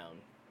laying down.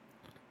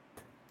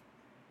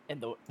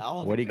 And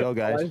where'd he go,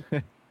 guys?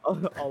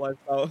 All I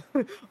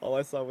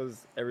saw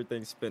was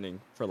everything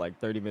spinning for like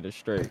 30 minutes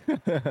straight.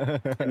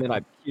 And then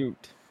I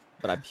puked,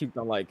 but I puked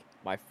on like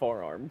my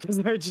forearm because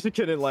I just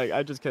couldn't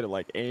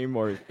aim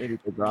or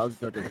anything. I was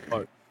drunk as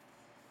fuck.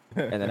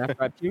 And then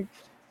after I puked,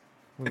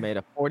 we made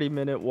a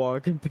 40-minute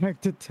walk back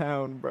to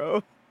town, bro.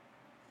 It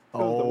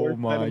was the worst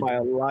night of my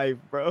life,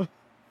 bro.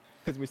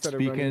 Because we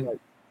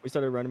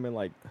started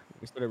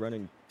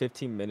running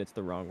 15 minutes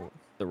the wrong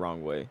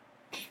way.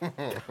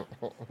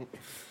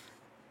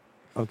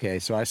 Okay,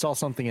 so I saw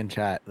something in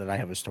chat that I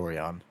have a story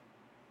on.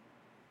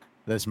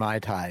 That's Mai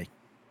Tai.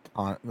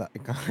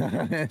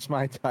 It's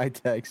Mai Tai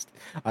text.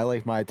 I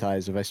like Mai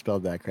Tais if I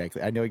spelled that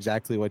correctly. I know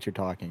exactly what you're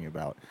talking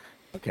about.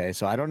 Okay,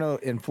 so I don't know.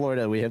 In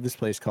Florida, we have this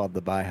place called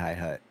the Baha'i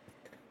Hut.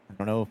 I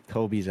don't know if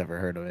Toby's ever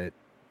heard of it,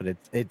 but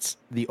it's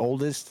the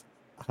oldest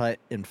hut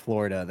in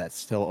Florida that's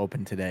still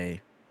open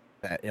today.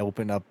 That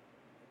opened up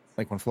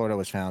like when Florida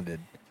was founded.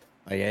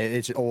 Like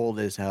it's old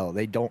as hell.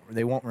 They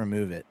won't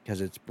remove it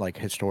because it's like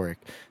historic.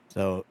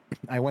 So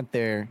I went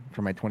there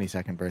for my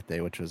 22nd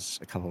birthday, which was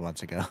a couple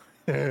months ago.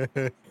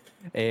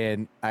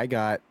 And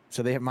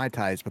so they have Mai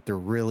Tais, but they're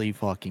really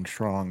fucking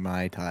strong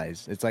Mai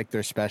Tais. It's like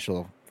they're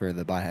special for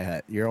the Baha'i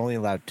Hut. You're only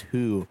allowed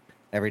 2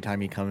 every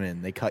time you come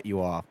in. They cut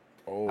you off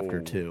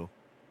after 2.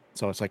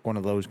 So it's like one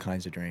of those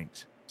kinds of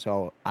drinks.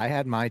 So I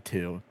had my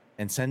 2,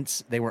 and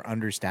since they were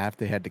understaffed,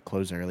 they had to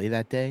close early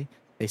that day.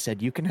 They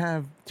said, you can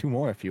have 2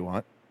 more if you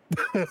want.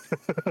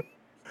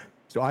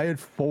 So I had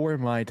 4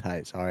 Mai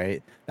Tais, all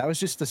right? That was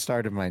just the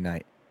start of my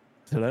night.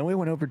 So then we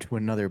went over to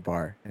another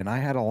bar, and I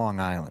had a Long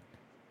Island.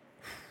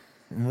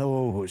 And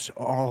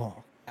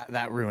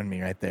that ruined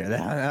me right there.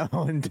 That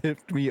one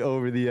tipped me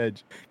over the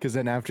edge. Because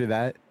then after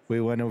that,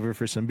 we went over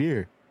for some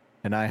beer.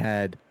 And I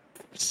had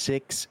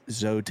 6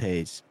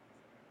 Zotes.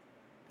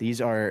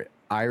 These are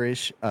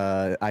Irish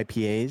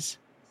IPAs.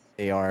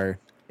 They are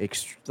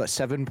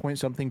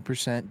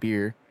 7-point-something%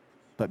 beer.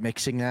 But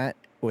mixing that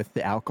with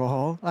the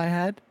alcohol I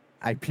had,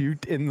 I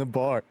puked in the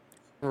bar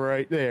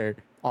right there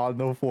on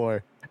the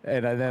floor.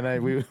 And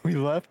then we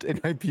left and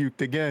I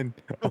puked again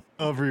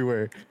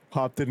everywhere.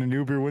 Hopped in an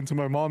Uber, went to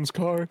my mom's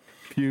car,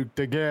 puked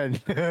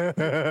again.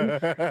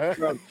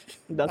 Bro,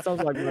 that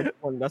sounds like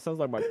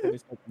my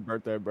 22nd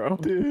birthday, bro.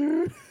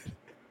 Dude.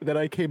 Then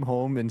I came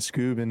home and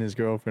Scoob and his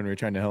girlfriend were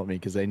trying to help me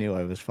because they knew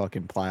I was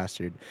fucking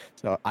plastered.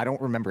 So I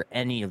don't remember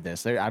any of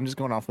this. I'm just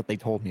going off what they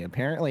told me.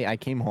 Apparently, I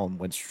came home,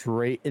 went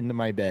straight into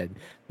my bed.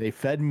 They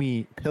fed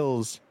me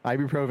pills,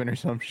 ibuprofen or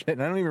some shit,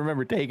 and I don't even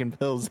remember taking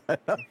pills.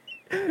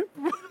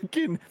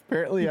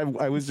 Apparently,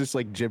 I was just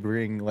like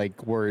gibbering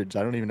like words.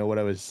 I don't even know what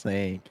I was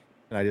saying,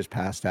 and I just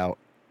passed out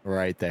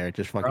right there.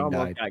 Just fucking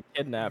died. Got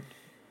kidnapped.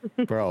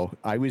 Bro,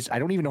 I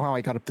don't even know how I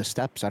got up the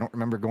steps. I don't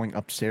remember going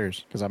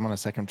upstairs because I'm on a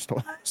second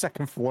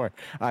floor.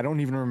 I don't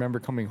even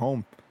remember coming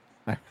home.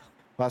 The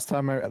last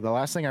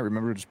thing I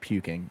remember was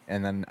puking,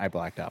 and then I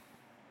blacked out.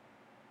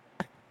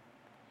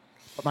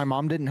 But my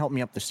mom didn't help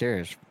me up the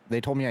stairs. They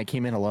told me I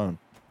came in alone.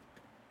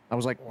 I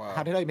was like, wow.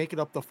 How did I make it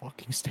up the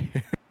fucking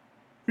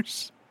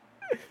stairs?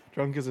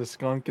 Drunk as a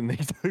skunk, and they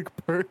took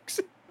perks.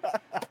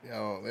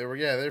 Yo,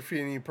 they're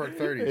feeding you perk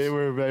 30s. They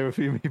were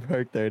feeding me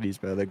perk 30s,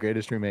 bro. The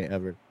greatest roommate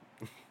ever.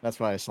 That's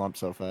why I slumped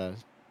so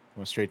fast.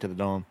 Went straight to the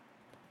dome.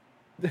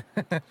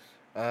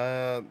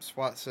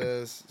 Swat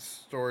says,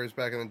 stories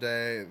back in the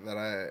day that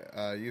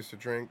I used to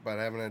drink, but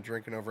haven't had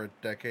drink in over a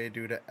decade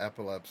due to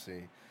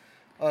epilepsy.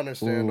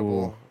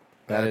 Understandable. Ooh,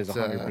 that is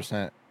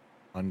 100%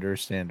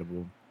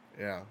 understandable.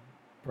 Yeah.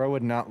 Bro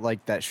would not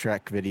like that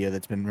Shrek video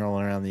that's been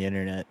rolling around the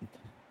internet.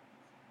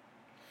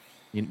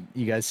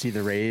 You guys see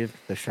the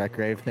Shrek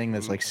rave thing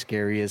that's like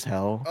scary as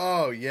hell?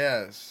 Oh,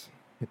 yes.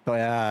 Oh,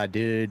 yeah,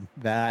 dude.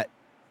 That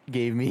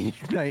gave me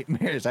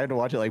nightmares. I had to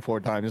watch it like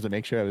 4 times to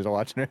make sure I was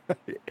watching it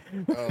right.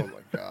 Oh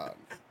my god.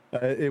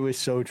 It was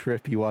so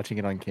trippy watching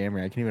it on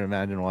camera. I can't even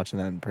imagine watching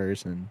that in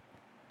person.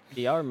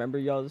 Do y'all remember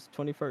y'all's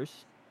 21st?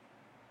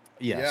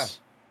 Yes.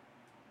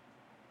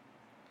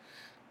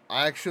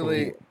 I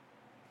actually,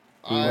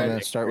 We want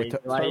to start with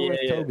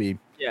Yeah. Toby.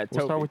 Yeah,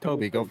 We'll start with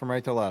Toby. Go Toby. from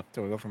right to left.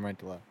 Go from right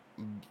to left.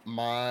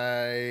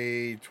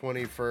 my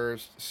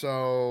 21st.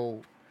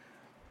 So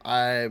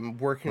I'm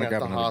working I'll at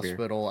grab the another beer.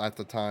 hospital at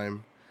the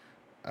time,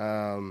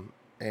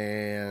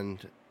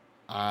 and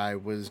I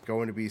was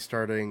going to be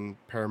starting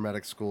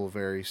paramedic school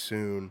very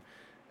soon,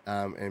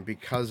 and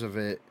because of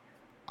it,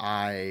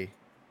 I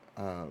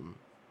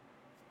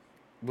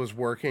was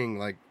working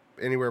like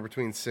anywhere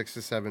between 6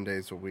 to 7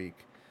 days a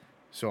week.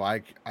 So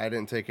I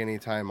didn't take any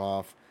time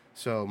off.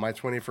 So my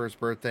 21st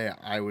birthday,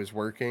 I was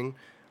working.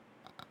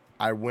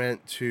 I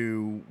went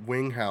to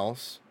Wing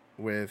House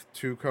with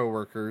 2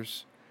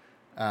 coworkers.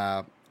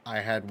 I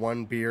had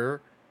 1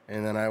 beer,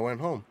 and then I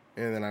went home,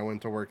 and then I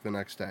went to work the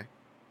next day.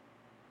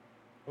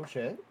 Oh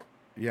shit.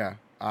 Yeah,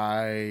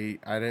 I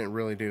didn't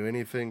really do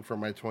anything for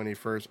my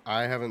 21st.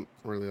 I haven't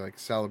really like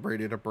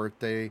celebrated a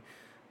birthday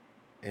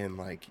in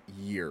like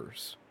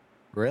years.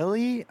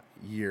 Really?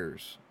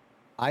 Years.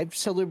 I've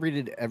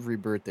celebrated every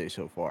birthday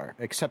so far,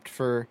 except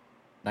for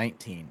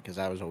 19, because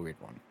that was a weird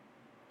one.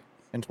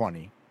 And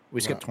 20.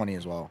 We skipped 20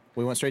 as well.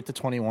 We went straight to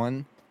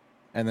 21,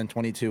 and then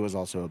 22 was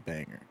also a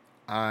banger.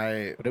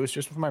 But it was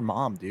just with my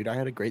mom, dude. I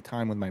had a great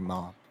time with my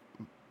mom.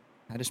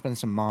 I had to spend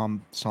some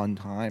mom-son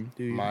time,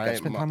 dude. You gotta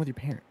spend time with your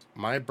parents.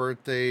 My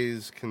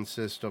birthdays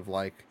consist of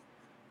like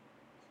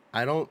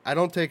I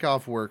don't take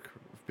off work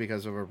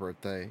because of a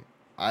birthday.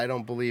 I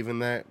don't believe in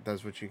that.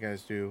 That's what you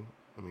guys do.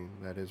 I mean,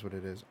 that is what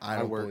it is. I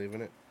don't believe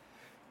in it.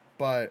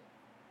 But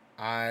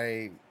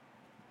my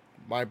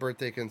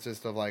birthday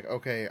consists of like,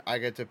 okay, I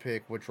get to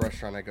pick which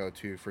restaurant I go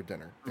to for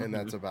dinner, and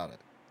that's about it.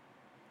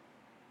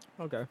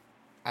 Okay.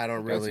 I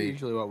don't That's really.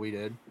 usually what we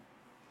did.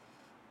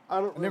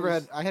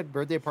 I had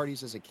birthday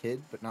parties as a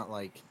kid, but not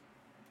like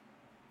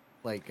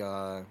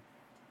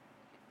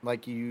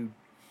you.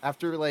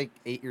 After like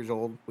 8 years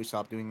old, we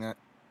stopped doing that,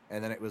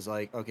 and then it was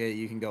like, okay,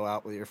 you can go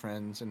out with your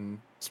friends and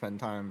spend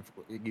time.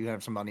 You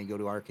have some money, go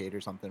to arcade or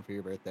something for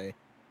your birthday,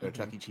 go to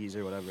Chuck E. Cheese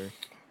or whatever.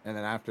 And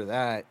then after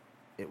that,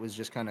 it was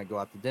just kind of go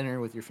out to dinner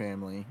with your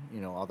family.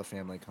 You know, all the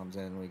family comes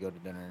in, we go to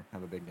dinner,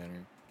 have a big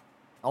dinner.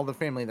 All the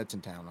family that's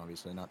in town,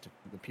 obviously, not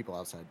the people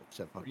outside that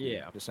said fuck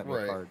you. Just sent me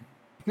a card.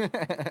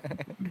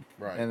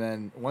 Right. And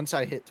then once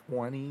I hit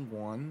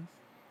 21,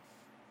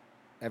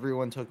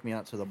 everyone took me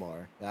out to the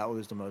bar. That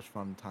was the most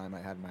fun time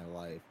I had in my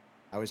life.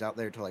 I was out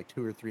there till like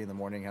 2 or 3 in the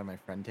morning, had my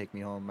friend take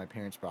me home. My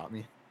parents brought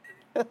me.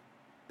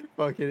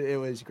 Fucking, it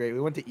was great. We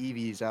went to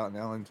Evie's out in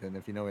Ellington,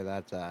 if you know where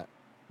that's at.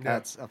 Yeah.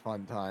 That's a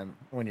fun time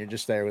when you're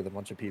just there with a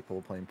bunch of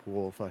people playing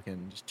pool,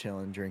 fucking just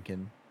chilling,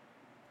 drinking.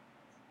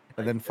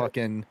 And then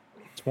fucking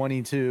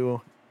 22,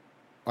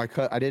 I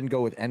didn't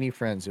go with any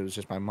friends. It was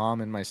just my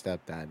mom and my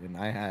stepdad, and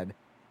I had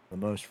the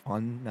most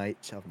fun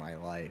nights of my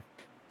life.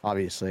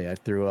 Obviously, I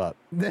threw up,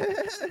 but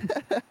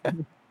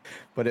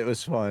it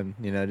was fun,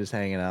 you know, just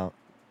hanging out.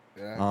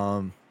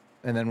 Yeah.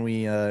 And then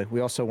we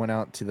also went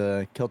out to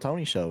the Kill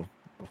Tony show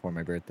before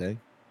my birthday.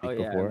 Oh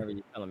yeah, I remember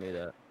you telling me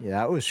that. Yeah,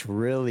 that was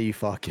really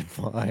fucking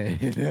fun.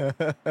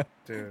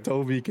 Dude.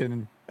 Toby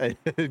can. I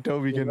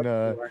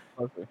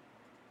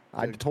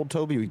told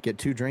Toby we'd get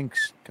 2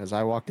 drinks because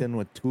I walked in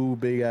with 2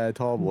 big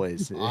tall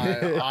boys.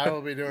 I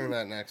will be doing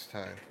that next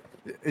time.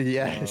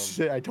 Yes,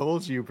 I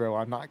told you, bro.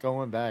 I'm not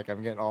going back.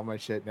 I'm getting all my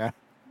shit now.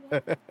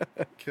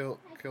 Kill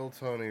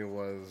Tony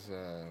was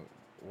a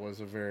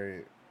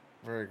very,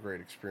 very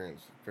great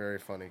experience. Very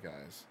funny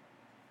guys.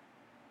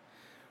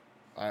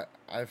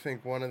 I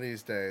think one of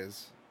these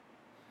days,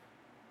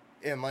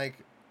 in like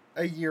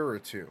a year or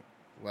two,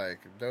 like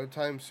no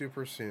time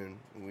super soon,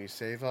 we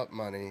save up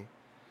money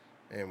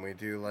and we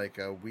do like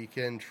a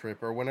weekend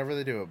trip or whenever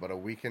they do it, but a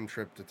weekend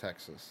trip to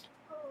Texas.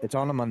 It's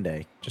on a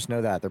Monday. Just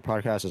know that their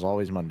podcast is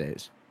always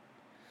Mondays.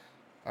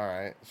 All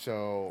right,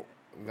 so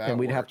that and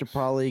we'd works. have to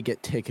probably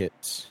get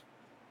tickets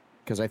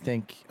because I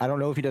don't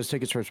know if he does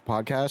tickets for his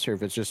podcast or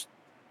if it's just.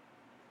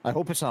 I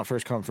hope it's not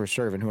first come first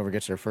serve and whoever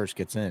gets there first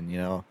gets in. You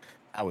know,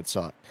 that would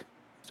suck.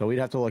 So we'd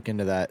have to look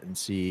into that and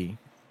see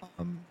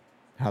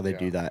how they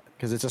do that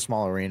because it's a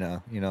small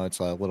arena. You know, it's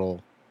a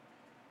little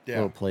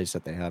place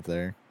that they have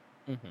there.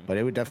 Mm-hmm. But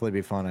it would definitely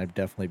be fun. I'd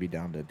definitely be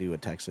down to do a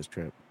Texas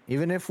trip,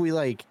 even if we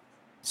like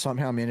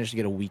somehow manage to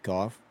get a week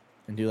off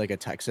and do like a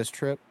Texas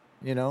trip.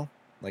 You know,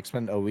 like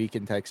spend a week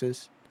in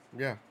Texas.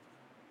 Yeah.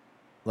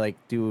 Like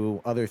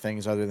do other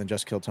things other than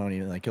just Kill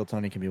Tony. Like Kill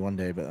Tony can be one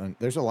day, but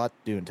there's a lot to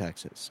do in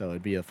Texas, so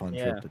it'd be a fun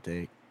trip to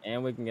take.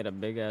 And we can get a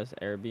big ass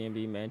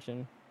Airbnb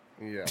mansion.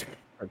 Yeah.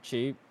 For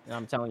cheap. And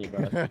I'm telling you,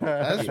 bro.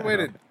 That's the way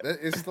to.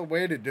 It's the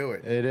way to do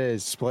it. It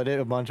is. Split it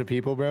a bunch of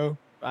people, bro.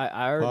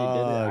 I already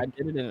did it. I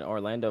did it in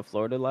Orlando,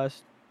 Florida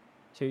last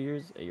 2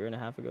 years, a year and a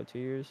half ago, 2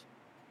 years,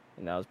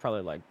 and that was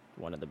probably like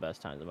one of the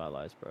best times of my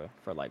life, bro.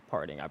 For like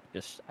partying, I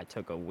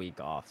took a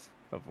week off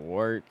of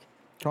work.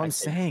 That's what I'm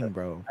saying,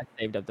 bro. I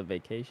saved up the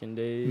vacation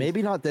days.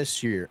 Maybe not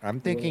this year. I'm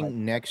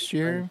thinking next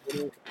year.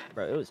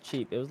 Bro, it was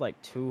cheap. It was like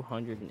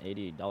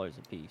 $280 a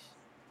piece,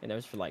 and it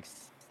was for like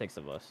 6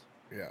 of us.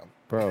 Yeah.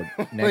 Bro,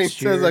 It next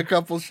says year, a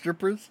couple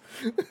strippers.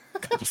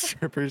 couple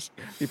strippers.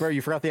 Bro,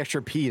 you forgot the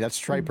extra P. That's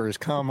stripers.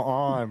 Come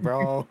on,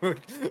 bro.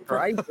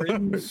 Stripers.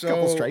 Couple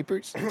So,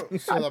 stripers. so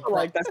I the feel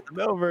like that's the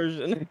male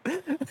version.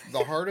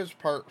 the hardest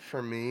part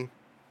for me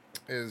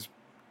is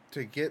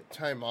to get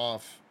time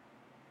off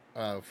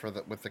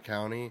with the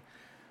county.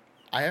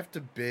 I have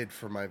to bid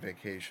for my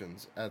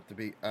vacations at the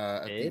Bid?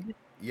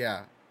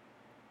 yeah,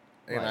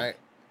 and Like,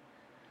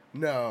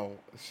 no.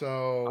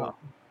 So oh,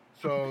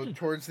 so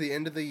towards the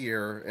end of the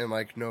year in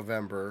like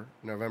November,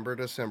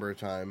 December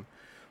time,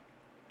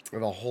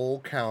 the whole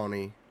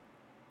county,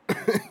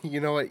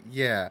 you know what?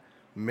 Yeah,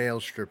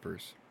 male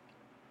strippers.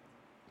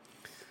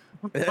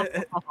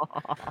 The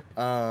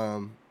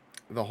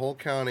whole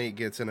county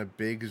gets in a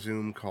big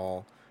Zoom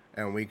call,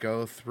 and we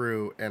go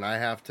through, and I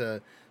have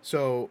to.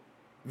 So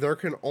there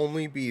can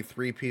only be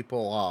 3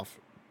 people off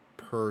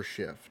per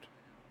shift,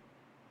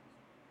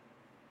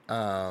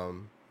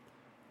 or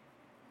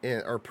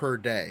per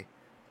day.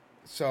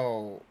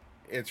 So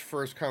it's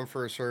first come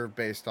first serve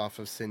based off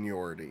of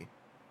seniority.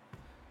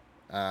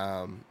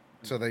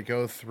 So they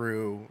go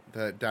through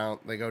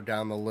they go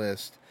down the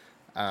list,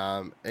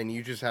 and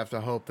you just have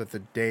to hope that the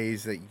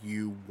days that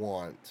you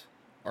want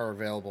are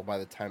available by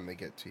the time they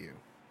get to you.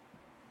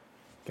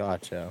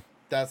 Gotcha.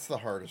 That's the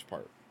hardest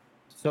part.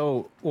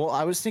 So, well,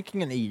 I was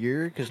thinking in a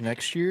year because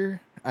next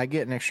year I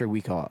get an extra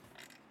week off.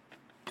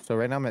 So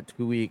right now I'm at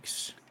 2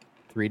 weeks,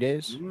 3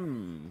 days.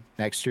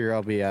 Next year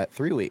I'll be at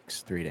 3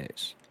 weeks, 3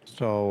 days.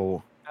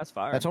 So that's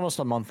fire. that's almost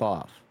a month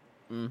off.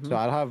 Mm-hmm. So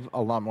I'll have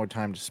a lot more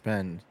time to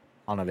spend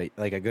on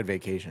a good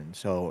vacation.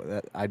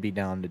 So I'd be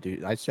down to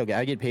do. I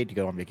get paid to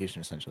go on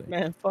vacation essentially.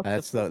 Man, fuck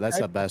That's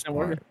the best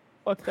part.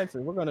 Fuck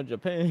Texas. We're going to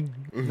Japan.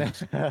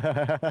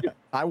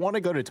 I want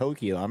to go to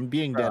Tokyo. I'm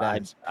being dead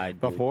ass.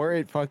 Before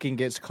it fucking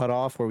gets cut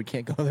off or we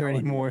can't go there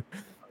anymore,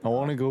 I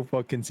want to go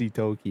fucking see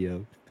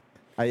Tokyo.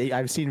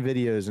 I've seen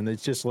videos and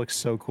it just looks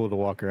so cool to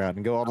walk around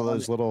and go all to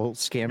those little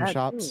scam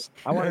shops.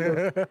 I want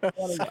to go. I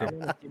want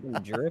to see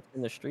them drift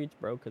in the streets,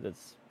 bro, because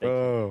it's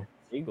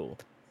legal.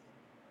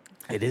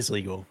 It is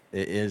legal.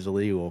 It is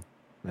illegal.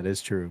 That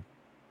is true.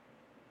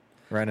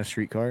 Rent a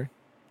streetcar?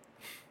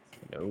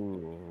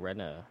 No, Rent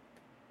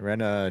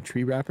a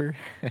tree wrapper?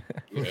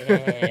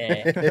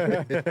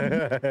 Yeah.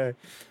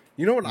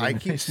 You know what I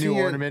keep seeing?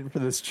 New ornament for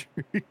this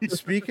tree.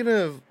 Speaking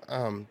of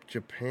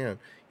Japan,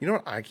 you know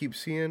what I keep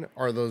seeing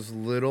are those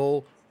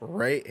little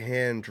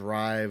right-hand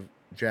drive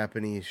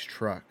Japanese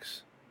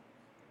trucks.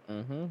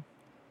 Mm-hmm.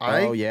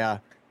 Oh yeah,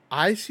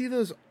 I see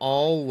those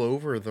all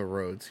over the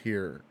roads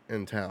here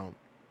in town.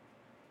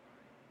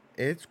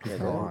 It's crazy.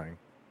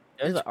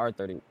 There's an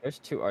R30. There's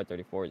 2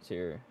 R34s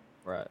here,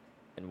 right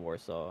in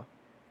Warsaw.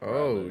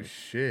 Oh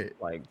shit!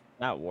 Like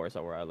not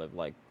Warsaw where I live,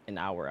 like an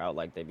hour out.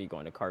 Like they be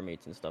going to car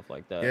meets and stuff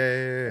like that.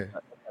 Yeah.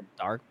 A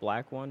dark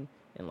black one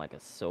and like a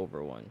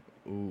silver one.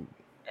 Ooh.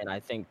 And I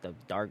think the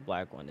dark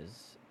black one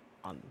is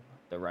on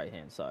the right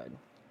hand side.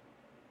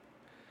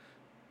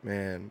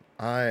 Man,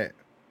 the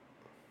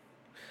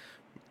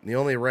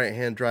only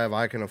right-hand drive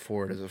I can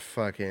afford is a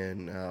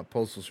fucking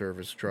postal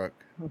service truck.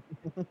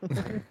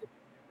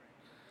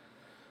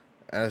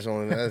 That's the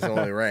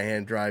only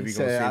right-hand drive you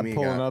gonna see I'm me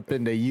pulling got. up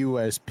into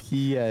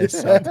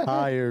USPS. I'm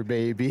tired,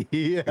 baby.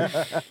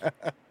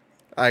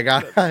 I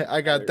got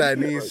that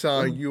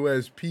Nissan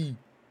USP.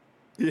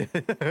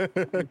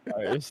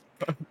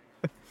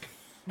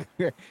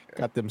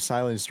 Got them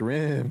silenced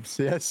rims.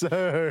 Yes,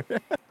 sir.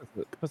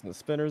 Put some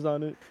spinners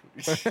on it.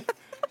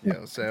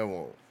 Yeah, say I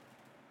won't.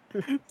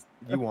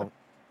 You won't.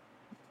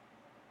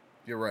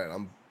 You're right.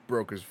 I'm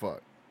broke as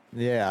fuck.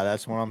 Yeah,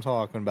 that's what I'm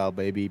talking about,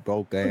 baby.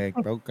 Broke gang.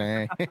 Broke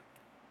gang.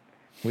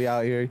 We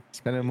out here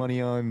spending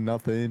money on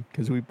nothing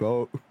because we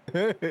broke.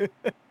 Slam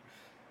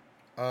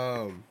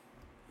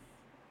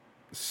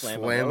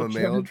a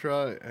mail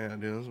truck? Yeah,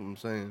 dude, that's what I'm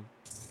saying.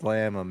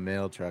 Slam a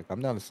mail truck.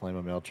 I'm down to slam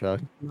a mail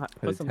truck.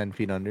 Put it 10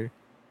 feet under.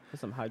 Put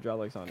some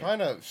hydraulics on it.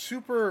 Kind of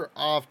super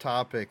off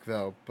topic,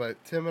 though,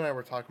 but Tim and I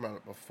were talking about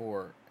it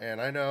before,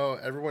 and I know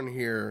everyone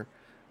here,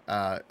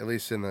 at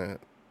least in the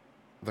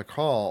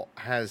call,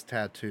 has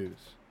tattoos.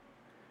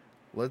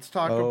 Let's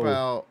talk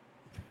about...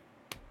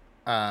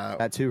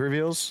 tattoo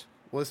reveals?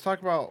 Let's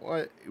talk about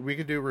what we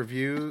could do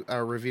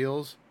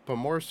reveals, but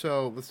more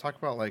so, let's talk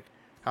about like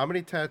how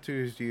many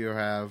tattoos do you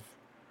have?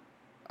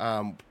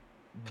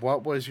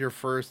 What was your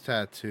first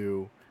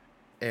tattoo?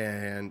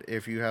 And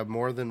if you have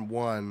more than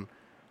one,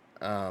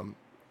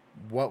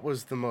 what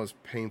was the most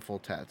painful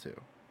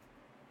tattoo?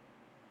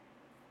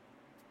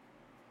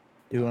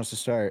 Who wants to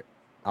start?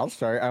 I'll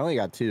start. I only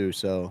got 2,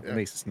 so it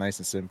makes it nice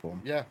and simple.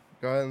 Yeah,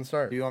 go ahead and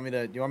start. Do you want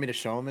me to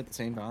show them at the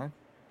same time?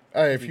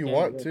 If you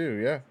want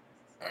to, yeah.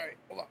 All right,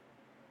 hold on.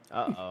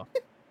 Uh-oh.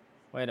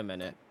 Wait a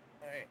minute.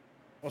 All right.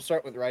 We'll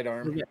start with right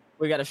arm.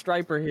 We got a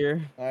striper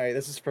here. All right,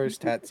 this is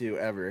first tattoo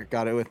ever.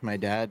 Got it with my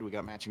dad. We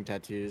got matching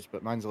tattoos,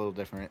 but mine's a little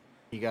different.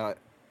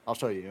 I'll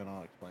show you and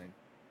I'll explain.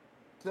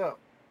 So,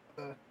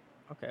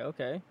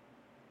 Okay.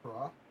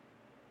 rock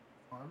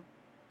arm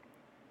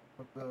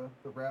with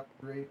the wrap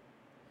drape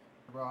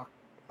rock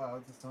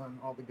clouds, the sun,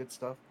 all the good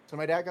stuff. So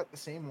my dad got the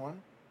same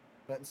one,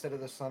 but instead of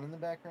the sun in the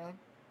background,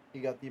 he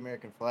got the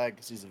American flag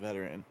because he's a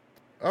veteran.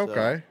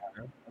 Okay.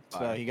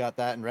 So he got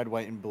that in red,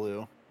 white, and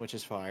blue, which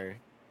is fire.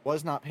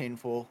 Was not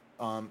painful.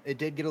 It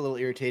did get a little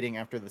irritating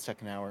after the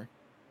second hour,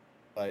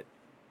 but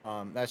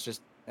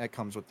that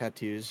comes with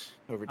tattoos.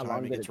 Over How time, long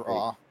it did gets it take?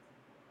 raw.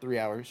 3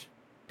 hours.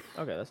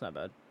 Okay, that's not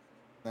bad.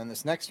 Then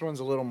this next one's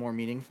a little more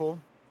meaningful.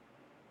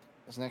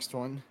 This next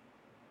one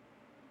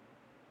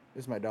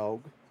is my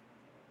dog,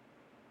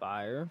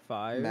 Fire.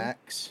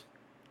 Max.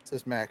 It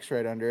says Max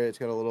right under it. It's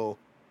got a little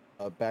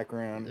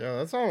background. Yeah,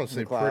 that's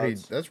honestly pretty.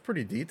 That's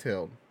pretty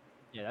detailed.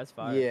 Yeah, that's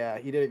fire. Yeah,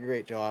 he did a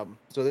great job.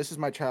 So this is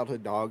my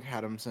childhood dog.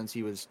 Had him since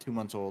he was 2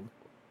 months old.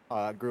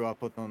 Grew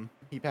up with him.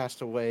 He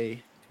passed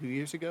away 2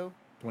 years ago,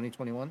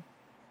 2021.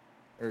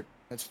 Or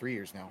that's 3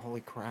 years now.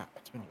 Holy crap,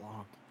 it's been a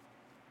long.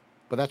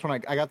 But that's when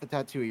I got the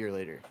tattoo a year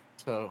later.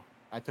 So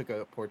I took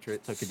a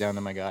portrait, took it down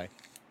to my guy.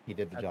 He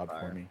did the job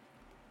for me.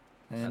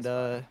 And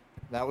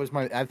that was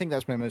I think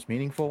that's my most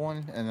meaningful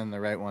one. And then the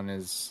right one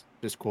is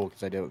just cool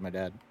because I did it with my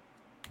dad.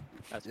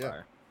 That's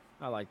fire.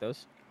 I like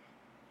those.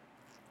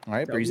 All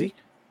right, Breezy.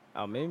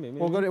 Oh, me.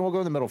 We'll go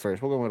in the middle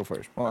first.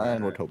 Well,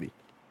 and we're Toby.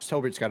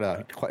 Toby's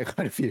got quite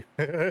a few.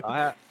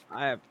 I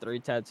have 3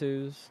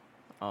 tattoos.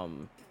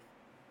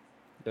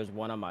 There's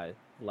one on my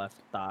left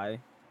thigh.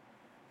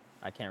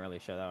 I can't really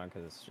show that one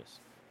because it's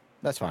just.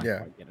 That's fine. Yeah.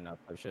 Like getting up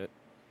or shit.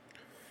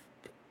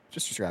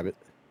 Just describe it.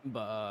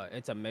 But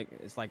it's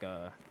like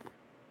the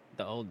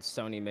old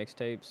Sony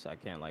mixtapes. I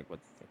can't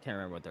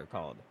remember what they're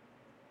called.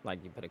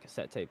 Like you put a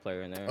cassette tape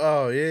player in there.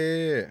 Oh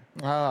yeah.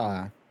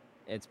 Ah.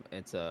 It's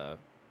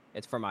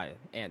for my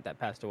aunt that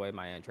passed away,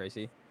 my Aunt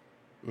Tracy,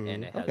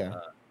 and it has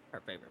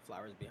her favorite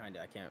flowers behind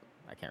it. I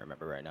can't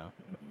remember right now.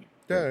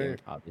 Yeah.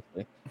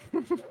 Obviously.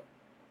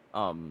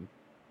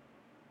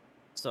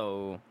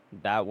 So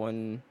that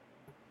one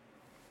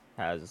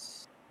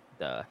has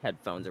the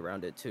headphones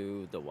around it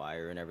too, the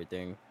wire and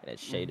everything, and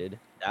it's shaded.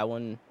 That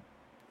one's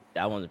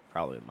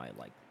probably my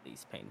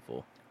least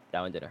painful.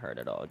 That one didn't hurt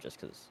at all, just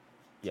because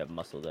you have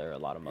muscle there, a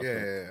lot of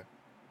muscle.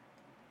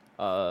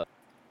 Yeah.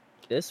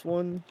 This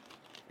one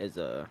is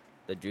the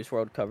Juice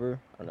WRLD cover.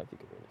 I don't know if you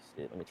can really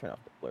see it. Let me turn off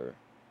the blur.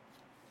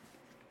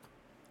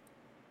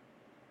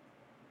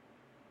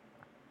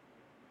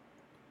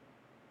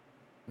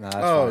 No, that's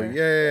fire.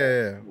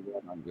 Yeah.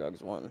 On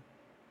Drugs one.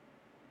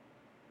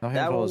 How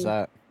painful is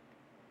that?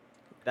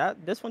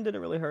 This one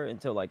didn't really hurt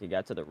until it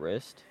got to the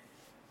wrist.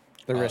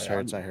 The wrist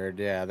hurts, I heard.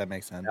 Yeah, that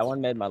makes sense. That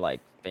one made my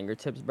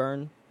fingertips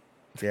burn.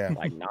 Yeah.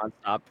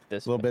 Nonstop.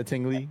 This a little bit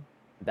tingly.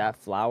 That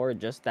flower,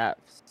 just that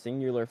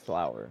singular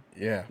flower.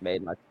 Yeah.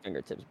 Made my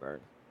fingertips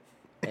burn.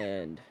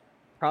 And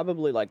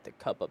probably the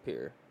cup up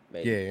here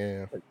made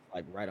it,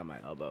 right on my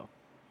elbow.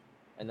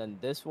 And then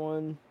this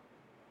one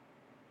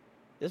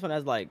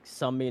has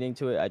some meaning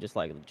to it. I just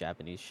like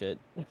Japanese shit.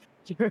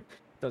 So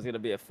it's gonna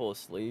be a full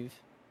sleeve.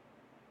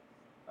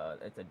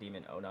 It's a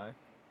Demon Onai.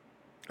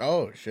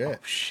 Oh shit.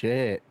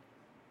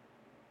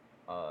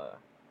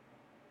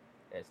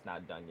 It's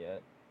not done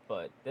yet,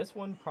 but this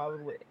one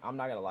probably, I'm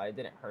not gonna lie, it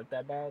didn't hurt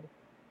that bad.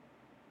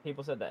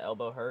 People said the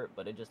elbow hurt,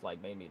 but it just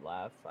made me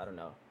laugh. I don't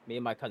know. Me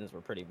and my cousins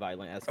were pretty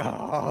violent as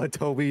Oh,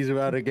 Toby's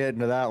about to get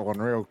into that one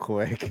real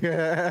quick.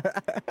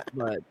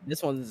 But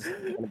this one's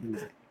gonna be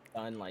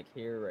done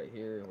here, right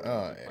here.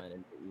 Oh, yeah.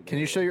 Can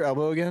you show your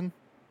elbow again?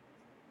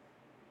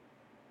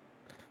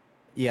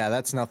 Yeah,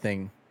 that's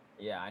nothing.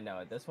 Yeah, I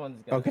know. This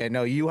one's gonna... Okay,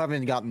 no, you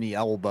haven't gotten the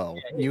elbow.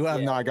 You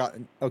have not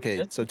gotten...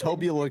 Okay, so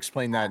Toby will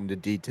explain that into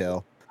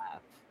detail.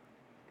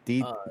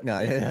 This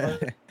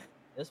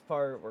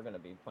part, we're going to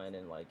be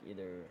planning,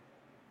 either,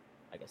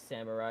 a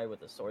samurai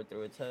with a sword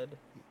through its head.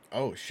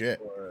 Oh,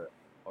 shit.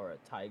 Or a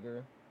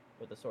tiger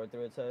with a sword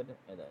through its head.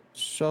 And then...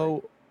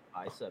 So...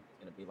 bicep is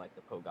going to be,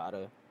 the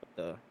pagoda.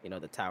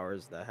 The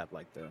towers that have,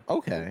 the...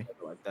 Okay.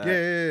 Like that.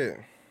 Yeah.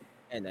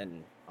 And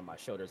then on my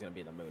shoulder is going to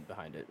be the moon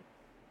behind it.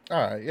 All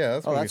right, yeah,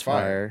 that's gonna be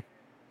fire.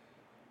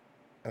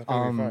 That's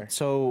gonna be fire.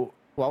 So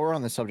while we're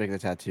on the subject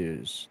of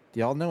tattoos, do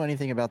y'all know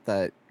anything about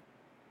that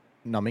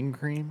numbing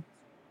cream?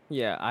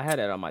 Yeah, I had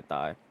it on my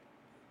thigh.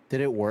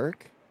 Did it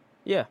work?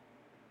 Yeah.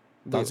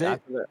 Does it?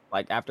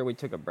 After we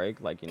took a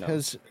break, take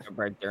a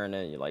break during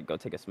it, you go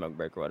take a smoke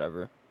break or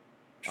whatever.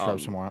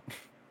 Rub some more.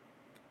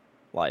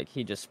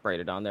 He just sprayed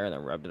it on there and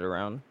then rubbed it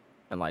around.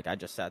 And I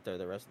just sat there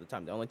the rest of the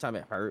time. The only time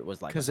it hurt was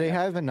because they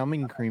have a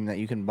numbing cream that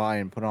you can buy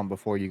and put on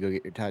before you go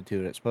get your tattoo.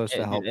 And it's supposed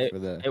to help for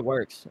the. It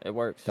works. It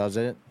works. Does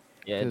it?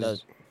 Yeah, it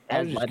does.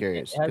 I was just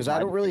curious because I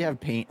don't really have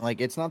pain.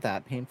 It's not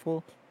that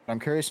painful. But I'm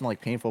curious in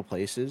painful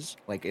places.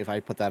 If I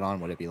put that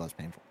on, would it be less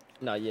painful?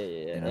 No, yeah.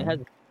 You know?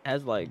 It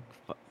has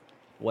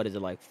what is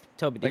it like,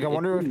 Toby? I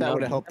wonder if that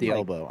would have helped the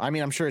elbow. I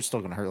mean, I'm sure it's still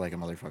gonna hurt like a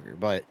motherfucker,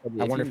 but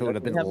I wonder if it would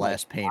have been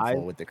less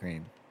painful with the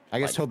cream. I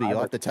guess Toby,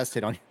 you'll have to test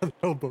it on your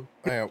elbow.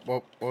 Hey,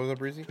 what was that,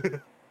 Breezy?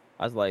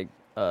 I was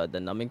the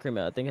numbing cream,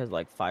 I think has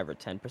 5 or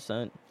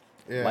 10%.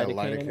 Yeah,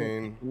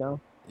 lidocaine. You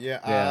know?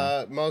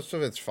 Yeah, most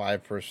of it's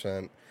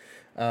 5%.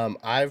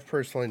 I've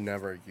personally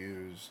never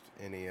used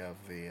any of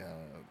the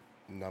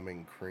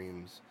numbing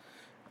creams.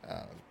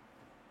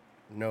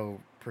 No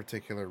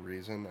particular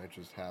reason. I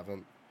just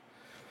haven't.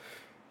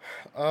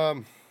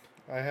 I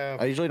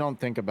have. I usually don't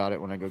think about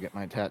it when I go get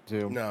my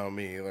tattoo. No,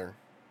 me either.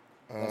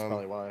 That's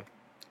probably why.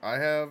 I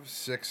have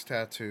 6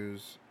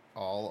 tattoos,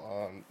 all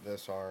on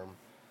this arm.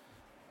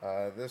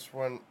 This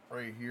one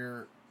right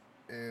here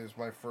is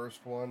my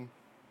first one.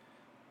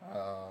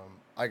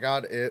 I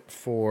got it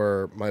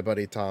for my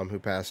buddy Tom, who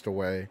passed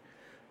away.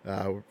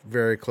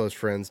 Very close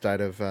friends,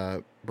 died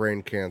of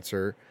brain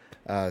cancer.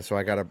 So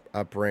I got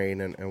a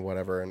brain and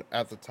whatever. And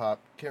at the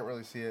top, can't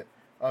really see it.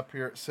 Up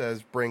here it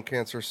says, brain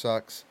cancer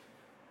sucks.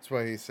 That's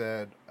what he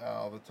said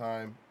all the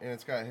time. And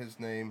it's got his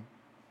name.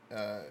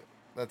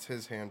 That's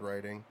his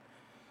handwriting.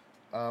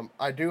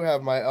 I do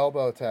have my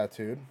elbow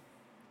tattooed.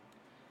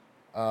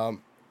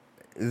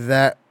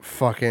 That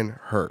fucking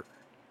hurt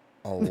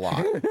a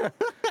lot.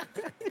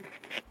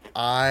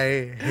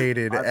 I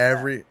hated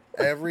every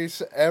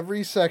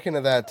second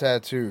of that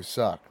tattoo.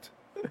 Sucked.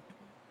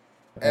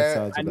 That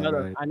sounds I about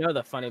right. know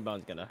the funny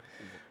bone's gonna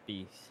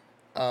be.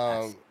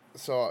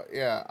 So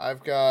yeah,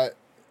 I've got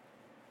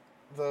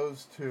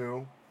those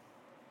 2.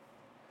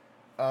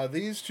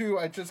 These 2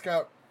 I just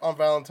got on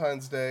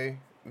Valentine's Day.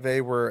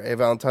 They were a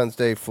Valentine's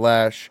Day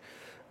flash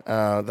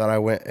that I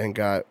went and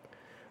got.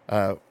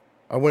 I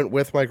went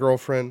with my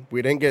girlfriend.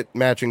 We didn't get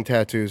matching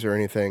tattoos or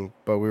anything,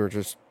 but we were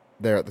just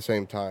there at the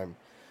same time.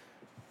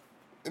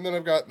 And then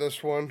I've got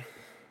this one.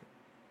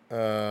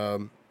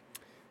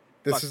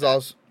 This is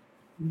also.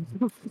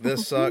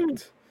 This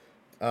sucked.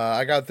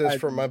 I got this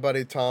from my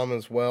buddy Tom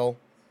as well.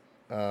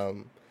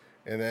 And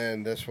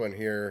then this one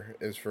here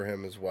is for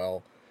him as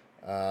well.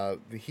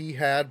 He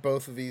had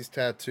both of these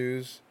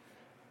tattoos.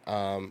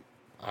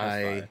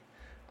 I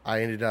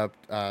ended up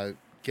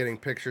getting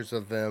pictures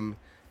of them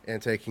and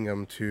taking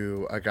them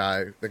to the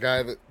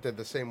guy that did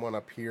the same one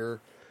up here,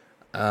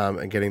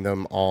 and getting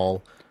them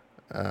all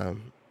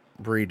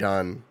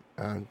redone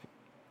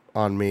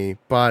on me.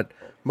 But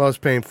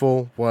most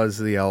painful was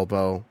the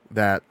elbow.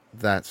 That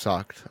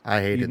sucked.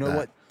 I hated that. You know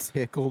what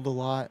tickled a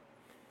lot?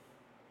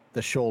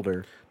 The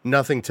shoulder.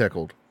 Nothing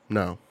tickled.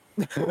 No.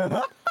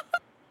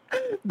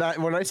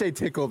 When I say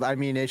tickled, I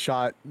mean it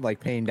shot like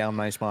pain down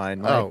my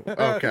spine. Like,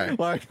 okay.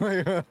 like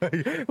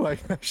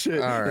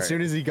shit. All right. As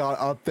soon as he got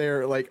up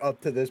there, like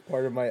up to this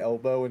part of my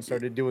elbow and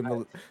started doing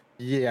the,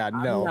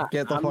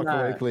 get the fuck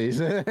away,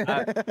 please.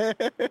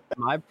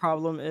 My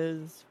problem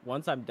is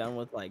once I'm done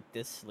with like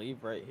this sleeve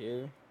right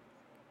here,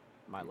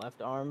 my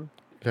left arm.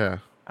 Yeah.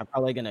 I'm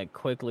probably gonna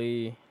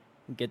quickly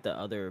get the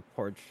other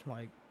porch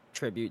like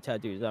tribute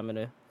tattoos. I'm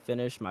gonna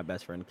finish my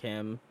best friend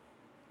Cam.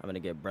 I'm gonna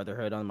get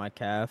Brotherhood on my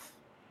calf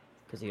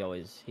because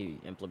he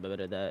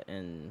implemented that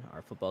in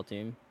our football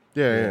team.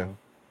 Yeah.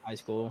 High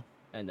school,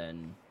 and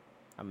then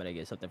I'm gonna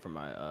get something for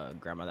my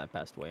grandma that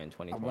passed away in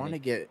 2020. I want to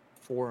get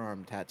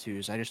forearm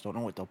tattoos. I just don't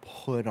know what to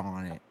put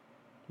on it.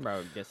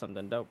 Bro, get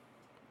something dope.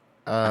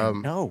 I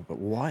know, but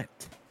what?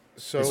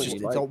 So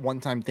It's a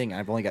one-time thing.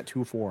 I've only got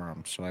 2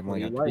 forearms, so I've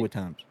only got 2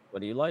 attempts. What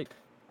do you like?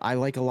 I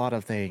like a lot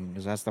of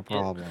things. That's the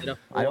problem. Get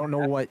I don't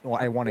know what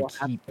I want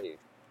to keep.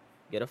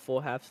 Get a full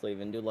half sleeve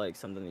and do like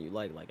something that you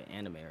like an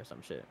anime or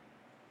some shit.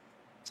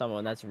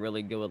 Someone that's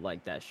really good with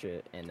like that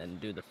shit, and then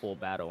do the full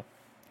battle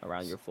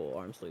around your full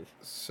arm sleeve.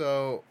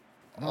 So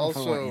I don't know if I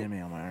want also,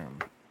 anime on my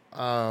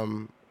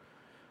arm.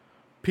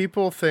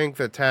 people think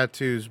that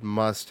tattoos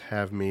must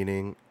have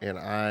meaning, and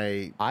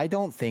I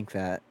don't think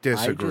that.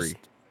 disagree.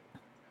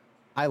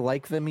 I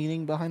like the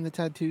meaning behind the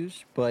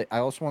tattoos, but I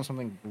also want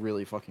something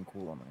really fucking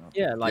cool on my arm.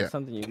 Yeah, like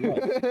something you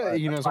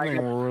like.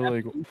 Something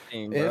really cool.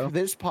 Thing, if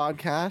this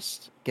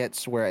podcast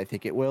gets where I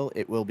think it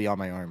will be on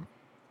my arm.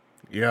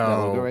 Yo. That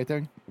logo right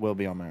there will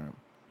be on my arm.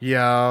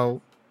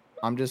 Yo.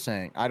 I'm just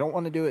saying. I don't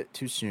want to do it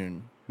too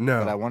soon. No.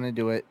 But I want to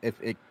do it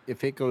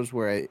if it goes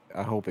where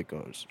I hope it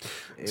goes.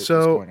 It's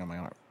So going on my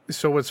arm.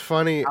 So what's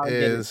funny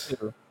is,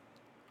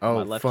 my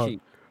left fuck.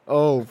 cheek.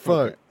 Oh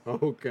fuck.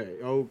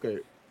 Okay.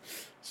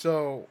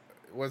 So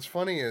what's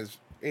funny is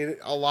in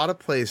a lot of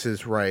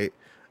places, right?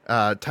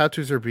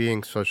 Tattoos are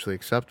being socially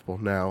acceptable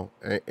now,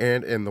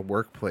 and in the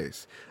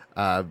workplace,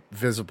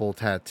 visible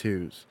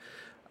tattoos.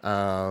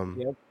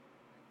 Yep.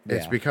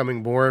 It's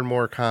becoming more and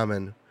more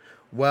common.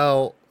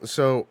 Well,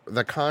 so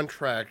the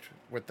contract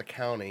with the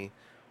county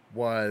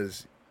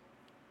was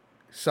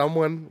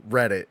someone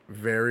read it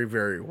very,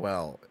 very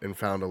well and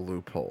found a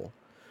loophole.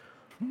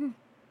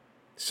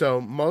 So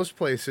most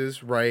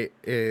places, right,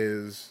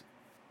 is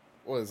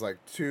like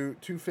two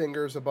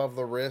fingers above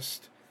the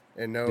wrist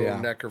and no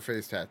neck or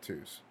face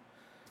tattoos,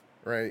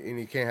 right? And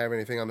you can't have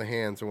anything on the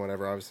hands or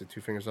whatever. Obviously,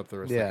 2 fingers up the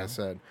wrist, like I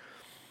said.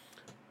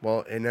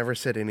 Well, it never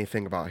said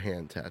anything about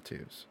hand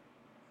tattoos.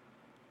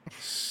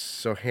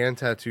 So hand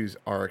tattoos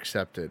are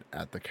accepted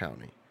at the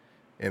county,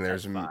 and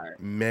there's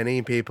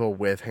many people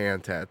with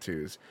hand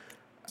tattoos.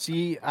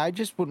 See, I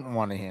just wouldn't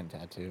want a hand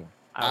tattoo.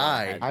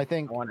 I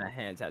think I want a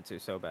hand tattoo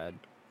so bad.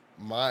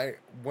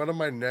 One of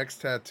my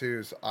next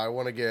tattoos, I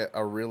want to get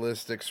a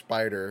realistic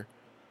spider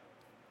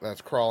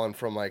that's crawling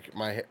from like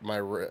my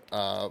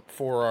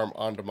forearm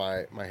onto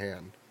my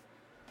hand.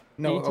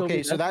 No, See, Toby,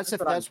 okay, so that's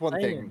what I'm that's one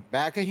thing. saying.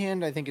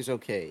 Backhand, I think is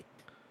okay,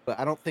 but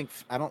I don't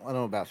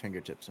know about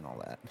fingertips and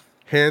all that.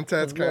 Hand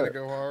tats Cause kind of look,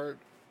 go hard.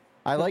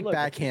 I like look, if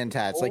this backhand is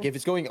tats. Like full, if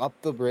it's going up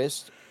the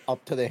wrist,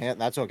 up to the hand,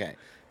 that's okay.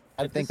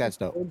 I if think this is that's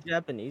dope. full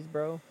Japanese,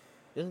 bro,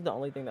 this is the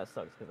only thing that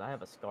sucks because I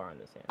have a scar on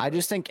this hand. I bro.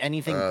 just think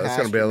anything It's gonna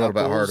past be a your little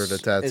bit harder to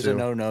knuckles is a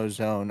tattoo. no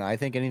zone. I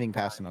think anything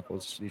past the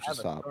knuckles, you I should have a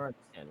stop. scar on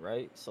this hand,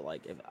 right? So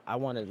like, if I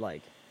wanted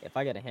like, if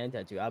I get a hand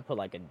tattoo, I'd put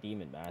like a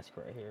demon mask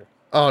right here.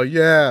 Oh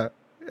yeah,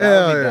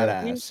 That would be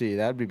yeah. badass. See,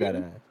 that'd be Yeah.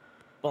 badass.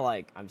 But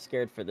like, I'm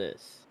scared for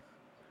this.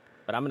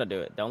 But I'm gonna do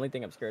it. The only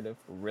thing I'm scared of,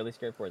 really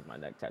scared for, is my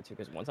neck tattoo.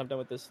 Because once I'm done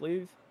with this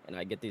sleeve and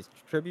I get these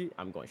tribute,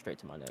 I'm going straight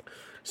to my neck.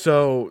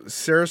 So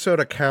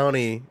Sarasota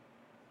County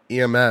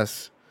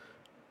EMS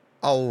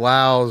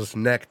allows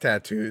neck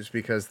tattoos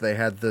because they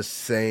had the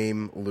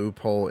same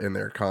loophole in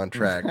their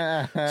contract.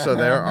 So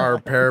there are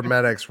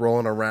paramedics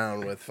rolling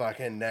around with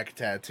fucking neck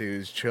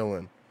tattoos,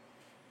 chilling.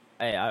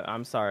 Hey,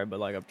 I'm sorry, but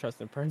like, I'm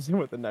trusting a person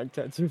with a neck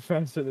tattoo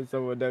faster than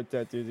someone with neck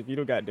tattoos. If you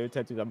don't got no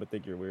tattoos, I'm gonna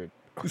think you're weird.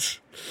 You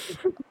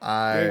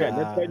ain't got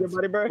nothing on your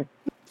body, bro.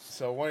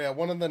 So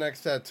one of the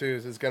next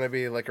tattoos is gonna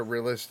be like a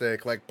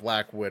realistic, like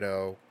Black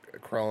Widow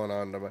crawling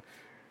onto my.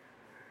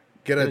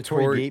 Get a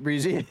Tory Gate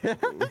Breezy.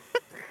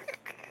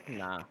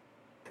 Nah.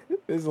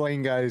 This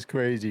lane guy is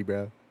crazy,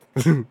 bro.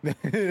 think-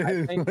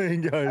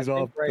 Lane guy's I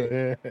off think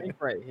the I think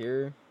right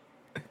here,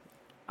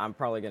 I'm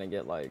probably gonna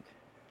get like,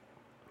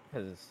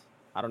 cause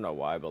I don't know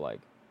why, but like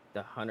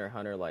the Hunter x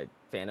Hunter like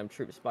Phantom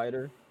Troop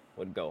spider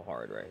would go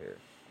hard right here.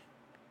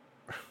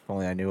 If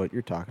only I knew what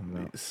you're talking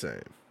about.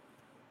 Same.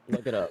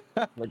 Look it up.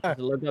 Just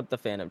look up the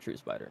Phantom Troop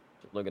spider.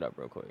 Just look it up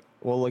real quick.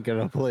 We'll look it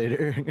up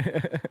later.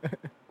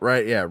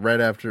 Right, yeah, right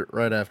after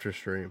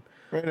stream.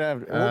 Right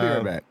after. We'll be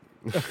right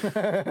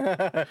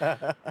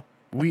back.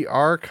 We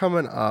are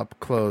coming up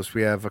close.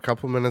 We have a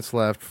couple minutes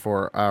left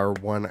for our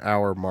 1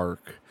 hour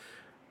mark.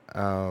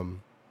 So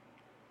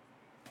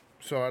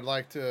I'd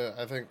like to,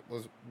 I think,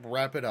 let's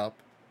wrap it up.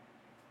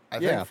 I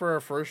think for our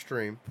first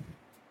stream,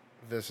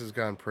 this has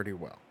gone pretty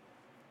well.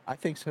 I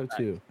think so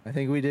too. I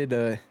think we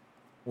did.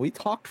 We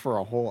talked for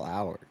a whole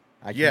hour.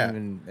 It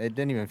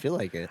didn't even feel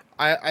like it.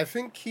 I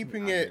think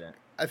keeping it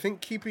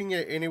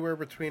anywhere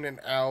between an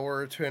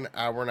hour to an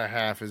hour and a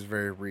half is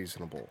very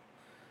reasonable.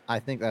 I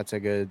think that's a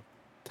good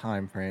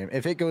time frame.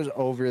 If it goes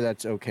over,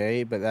 that's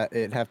okay, but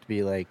it'd have to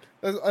be like.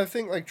 I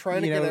think like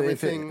trying to get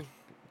everything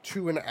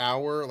to an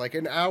hour. Like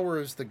an hour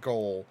is the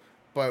goal,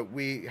 but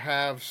we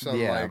have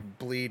some like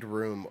bleed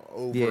room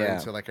over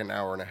into like an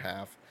hour and a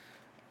half.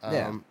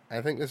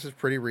 I think this is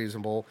pretty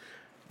reasonable,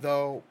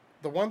 though.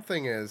 The one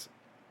thing is,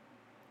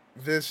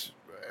 this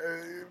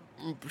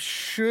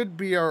should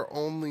be our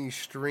only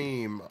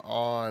stream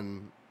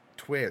on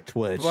Twitch.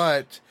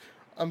 But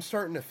I'm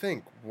starting to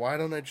think, why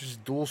don't I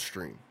just dual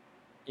stream?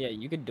 Yeah,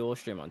 you could dual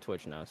stream on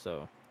Twitch now,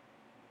 so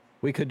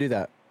we could do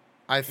that.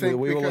 I think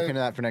we will look into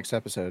that for next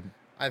episode.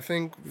 I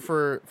think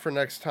for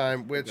next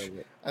time, which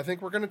I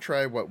think we're gonna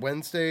try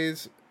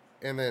Wednesdays,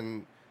 and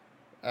then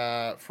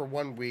for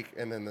 1 week,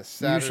 and then the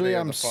Saturday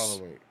of the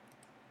following week.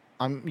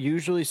 I'm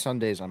usually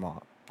Sundays. I'm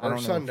off. Or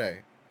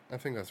Sunday. I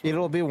think that's.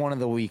 It'll be one of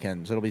the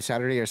weekends. It'll be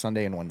Saturday or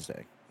Sunday and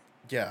Wednesday.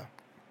 Yeah.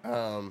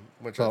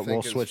 Which but I think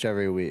we'll switch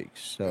every week,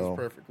 so it's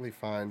perfectly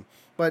fine.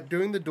 But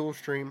doing the dual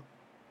stream,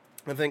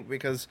 I think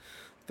because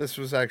this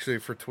was actually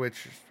for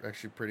Twitch,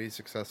 actually pretty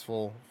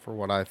successful for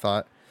what I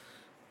thought.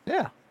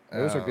 Yeah, it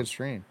was a good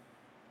stream.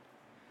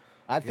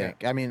 I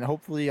think. Yeah. I mean,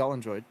 hopefully y'all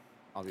enjoyed.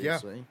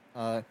 Obviously.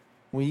 Yeah.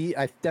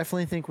 I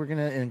definitely think we're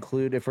gonna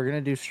include, if we're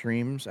gonna do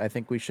streams, I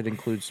think we should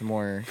include some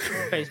more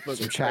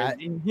Facebook chat,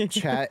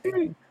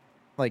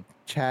 like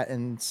chat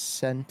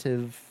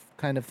incentive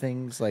kind of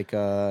things. Like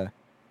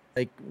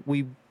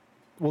we'll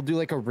do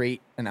like a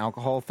rate an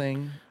alcohol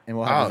thing, and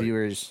we'll have the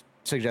viewers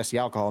suggest the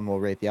alcohol, and we'll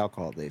rate the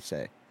alcohol they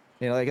say.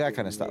 You know, like that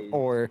kind of stuff,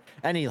 or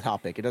any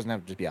topic. It doesn't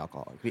have to just be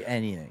alcohol; it could be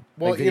anything.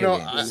 Well, like you know,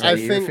 I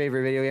think your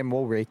favorite video game,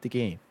 we'll rate the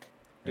game.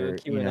 Do a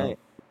Q&A.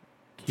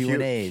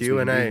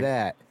 Q&A.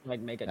 That. Like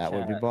make a that chat.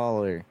 would be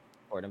baller.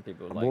 Or them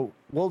people like.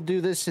 We'll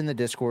do this in the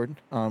Discord.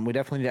 We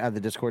definitely need to add the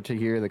Discord to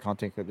here, the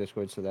Content Clip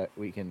Discord, so that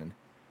we can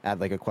add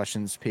like a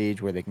questions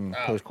page where they can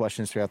post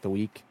questions throughout the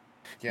week,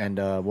 and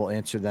we'll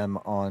answer them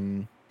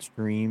on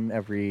stream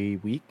every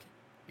week.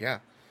 Yeah,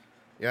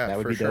 that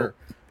would be sure. dope.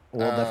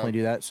 We'll definitely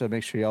do that. So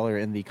make sure y'all are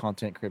in the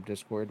Content Crib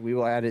Discord. We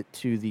will add it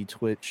to the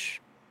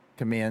Twitch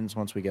commands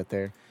once we get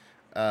there.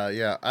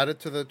 Add it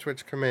to the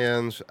Twitch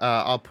commands.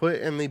 I'll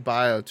put in the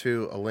bio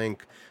too a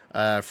link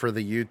for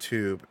the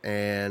YouTube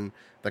and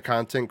the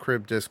Content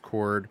Crib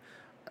Discord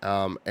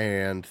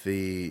and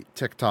the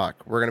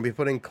TikTok. We're gonna be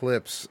putting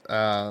clips.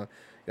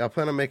 Y'all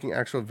plan on making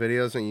actual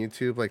videos on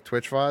YouTube, like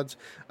Twitch VODs?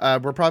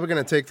 We're probably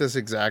gonna take this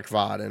exact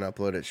VOD and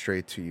upload it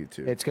straight to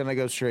YouTube. It's gonna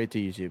go straight to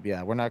YouTube.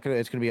 Yeah, we're not gonna.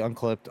 It's gonna be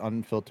unclipped,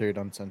 unfiltered,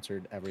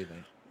 uncensored,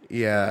 everything.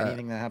 Yeah.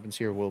 Anything that happens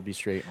here will be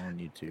straight on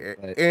YouTube.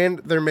 But and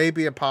there may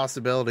be a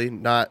possibility,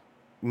 not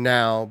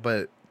now,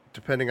 but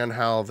depending on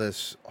how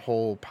this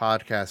whole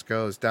podcast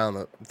goes down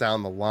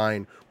the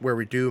line, where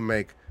we do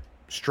make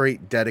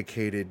straight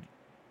dedicated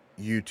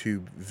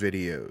YouTube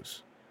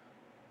videos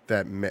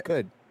that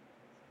Good.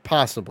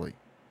 Possibly.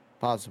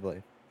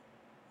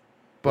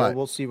 But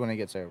we'll see when it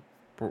gets there.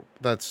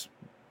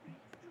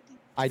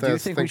 I do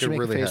think we should make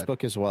really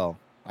Facebook as well.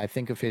 I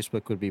think a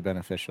Facebook would be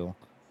beneficial.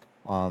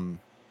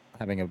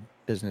 Having a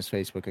business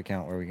Facebook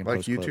account where we can like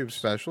post YouTube clips.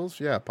 specials.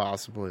 Yeah,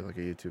 possibly like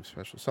a YouTube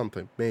special,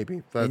 something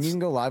maybe. And you can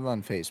go live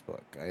on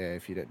Facebook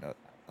if you didn't know that.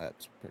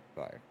 That's pretty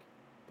fire.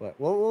 But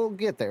we'll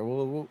get there.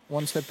 We'll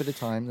one step at a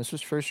time. This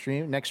was first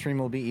stream. Next stream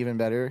will be even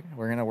better.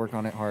 We're gonna work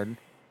on it hard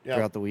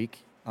throughout the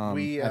week. I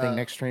think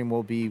next stream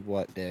will be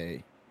what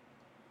day?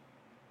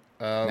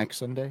 Next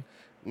Sunday.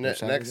 Next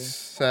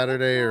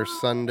Saturday or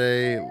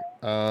Sunday.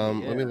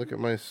 Let me look at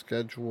my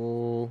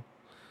schedule.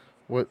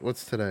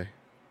 What's today?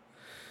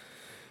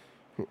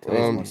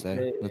 Today's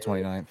Wednesday, the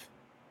 29th.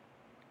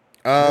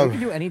 We can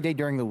do any day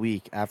during the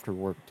week after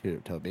work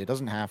too, Toby. It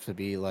doesn't have to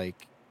be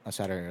like a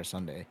Saturday or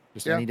Sunday.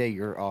 Just any day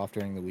you're off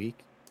during the week.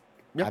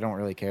 Yep. I don't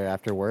really care.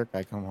 After work,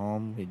 I come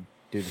home. We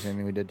do the same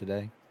thing we did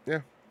today.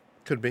 Yeah,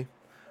 could be.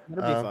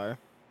 That'd be fire.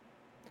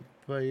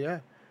 But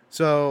yeah.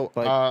 So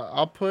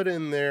I'll put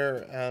in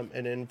there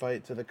an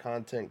invite to the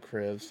content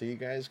crib so you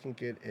guys can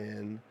get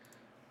in.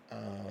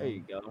 There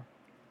you go.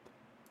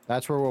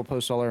 That's where we'll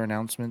post all our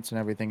announcements and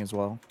everything as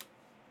well.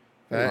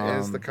 That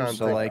is the content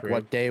So like crib.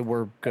 what day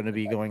we're going to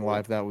be going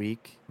live that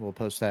week. We'll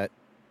post that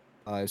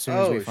as soon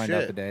as we find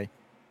out the day.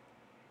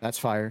 That's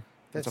fire.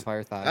 That's a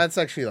fire thought. That's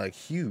actually like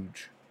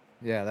huge.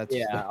 Yeah, that's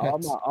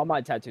all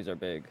my tattoos are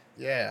big.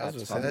 Yeah, I was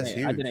gonna say, that's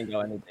huge. I didn't go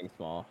anything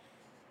small.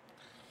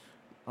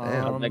 Like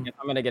if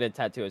I'm gonna get a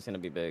tattoo, it's gonna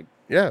be big.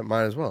 Yeah,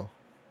 might as well.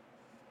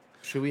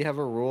 Should we have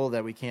a rule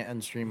that we can't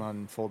end stream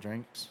on full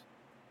drinks?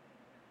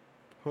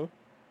 Huh?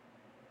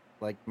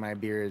 Like my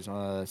beer is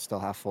still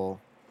half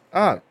full.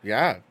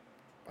 Yeah.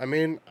 I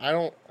mean,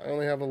 I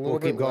only have a little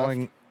bit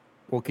going. left.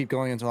 We'll keep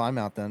going until I'm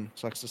out then.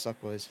 Sucks to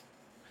suck, boys.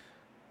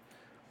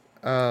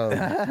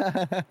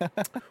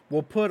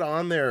 We'll put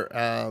on there,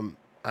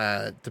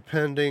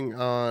 depending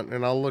on,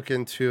 and I'll look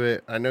into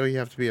it. I know you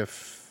have to be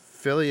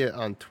affiliate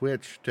on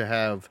Twitch to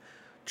have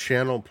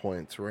channel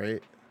points,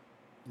 right?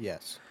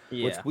 Yes.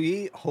 Yeah. Which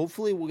we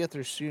hopefully will get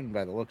there soon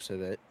by the looks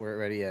of it. We're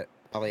already at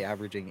probably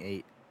averaging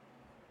 8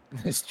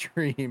 this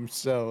stream,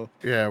 so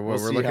yeah, we're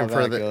looking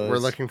for we're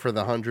looking for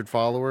the 100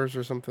 followers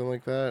or something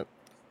like that.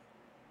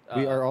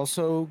 We are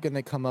also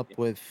gonna come up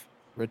with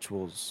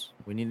rituals.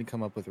 We need to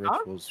come up with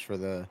rituals for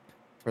the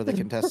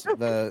contestant,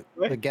 the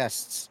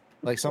guests,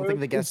 like something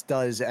the guest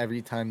does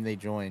every time they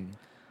join.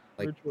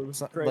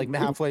 Like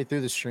halfway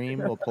through the stream,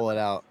 we'll pull it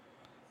out.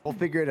 We'll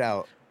figure it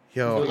out.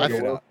 Yo, I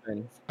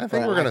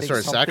think we're gonna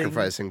start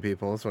sacrificing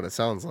people. That's what it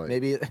sounds like.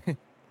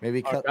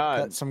 Maybe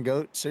cut some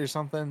goats or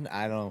something.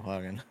 I don't know,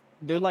 fucking.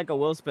 Do like a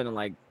wheel spin in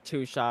like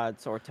 2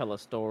 shots, or tell a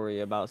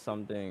story about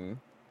something.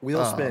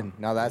 Wheel spin.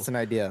 Now that's an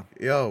idea.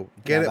 Yo,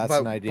 get it. That's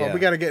an idea. But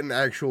we gotta get an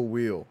actual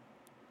wheel.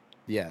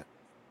 Yeah.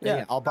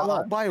 I'll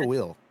buy a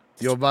wheel.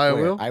 You'll buy a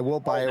wheel? I will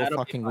buy a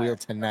fucking wheel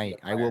tonight.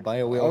 I will buy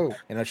a wheel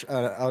and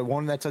a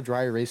one that's a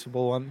dry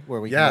erasable one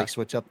where we can like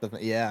switch up the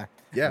yeah.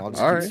 I'll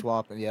just keep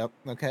swapping. Yep.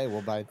 Okay,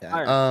 we'll buy that.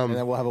 And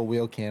then we'll have a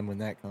wheel cam when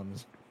that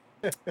comes.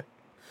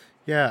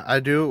 Yeah, I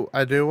do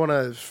want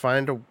to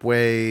find a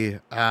way,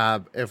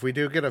 if we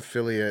do get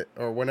affiliate,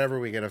 or whenever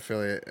we get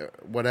affiliate,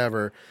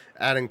 whatever,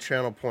 adding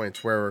channel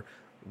points where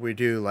we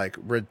do like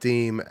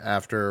redeem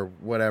after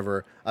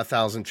whatever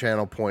 1,000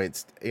 channel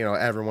points,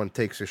 everyone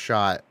takes a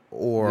shot,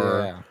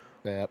 or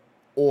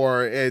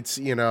or it's,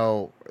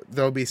 there'll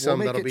be some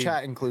that'll be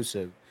chat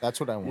inclusive. That's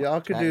what I want.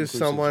 Y'all could do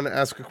someone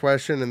ask a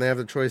question and they have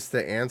the choice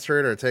to answer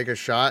it or take a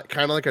shot,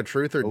 kind of like a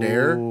truth or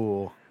dare.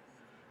 Ooh.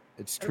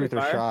 It's truth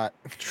or shot.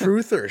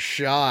 Truth or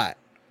shot.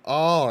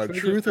 Oh,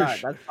 truth or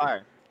shot. That's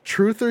fire.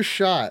 Truth or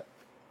shot.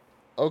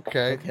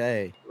 Okay.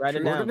 Okay. Write it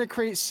down. We're gonna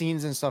create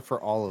scenes and stuff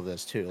for all of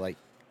this too, like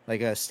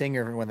a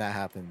stinger when that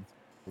happens.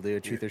 We'll do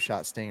a truth or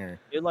shot stinger.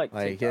 Well,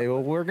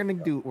 we're gonna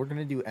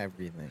do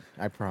everything.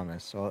 I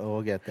promise. So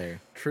we'll get there.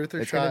 Truth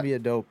or it's shot. It's gonna be a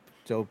dope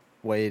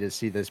way to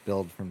see this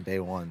build from day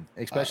one.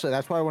 Especially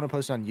that's why I want to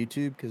post on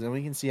YouTube, because then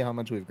we can see how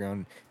much we've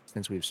grown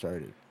since we've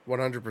started.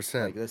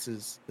 100%. Like this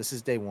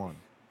is day one.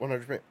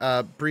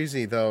 100%.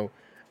 Breezy, though,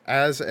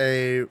 as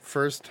a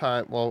first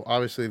time, well,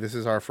 obviously this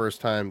is our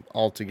first time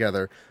all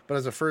together, but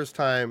as a first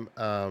time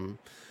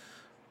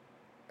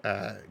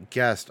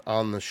guest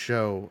on the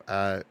show,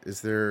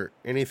 is there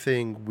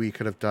anything we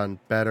could have done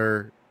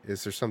better?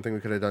 Is there something we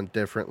could have done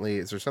differently?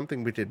 Is there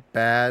something we did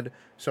bad?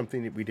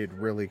 Something that we did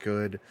really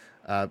good?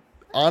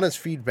 Honest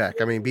feedback.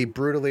 I mean, be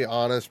brutally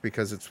honest,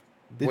 because it's.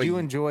 Did you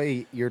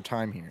enjoy your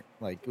time here?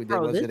 Like,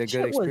 was it a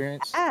good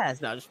experience?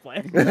 No, just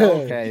playing.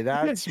 Okay,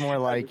 that's more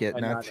like it.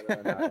 No,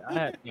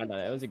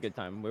 it was a good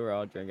time. We were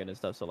all drinking and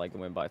stuff, so like it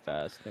went by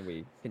fast, and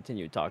we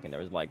continued talking. There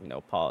was like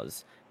no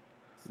pause.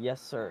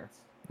 Yes, sir.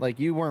 Like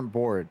you weren't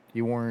bored.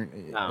 You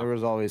weren't. No. There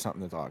was always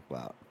something to talk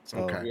about. So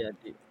okay.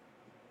 Yeah.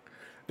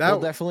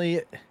 That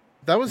definitely.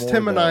 That was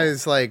Tim and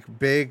I's like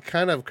big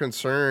kind of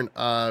concern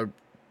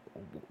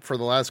for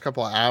the last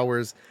couple of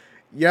hours.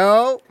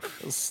 Yo,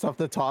 stuff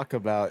to talk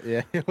about.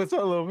 Yeah. What's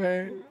up, little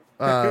man?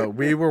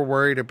 we were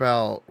worried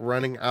about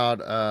running out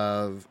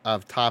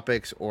of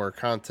topics or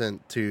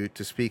content to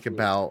speak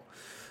about.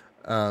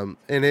 And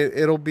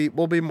we'll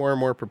be more and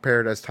more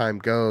prepared as time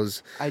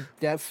goes. I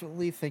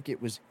definitely think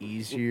it was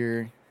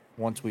easier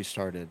once we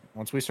started.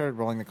 Once we started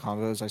rolling the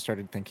combos, I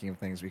started thinking of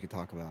things we could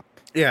talk about.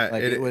 Yeah,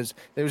 Like it was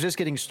just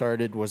getting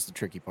started was the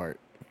tricky part.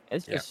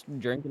 It's just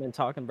drinking and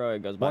talking, bro.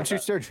 It goes by. Once you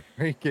start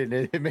drinking,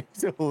 it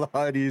makes it a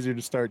lot easier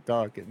to start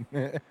talking.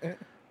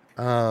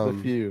 A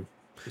few.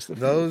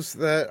 Those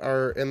that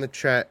are in the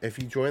chat, if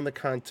you join the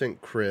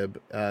content crib,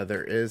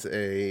 there is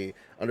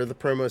under the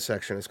promo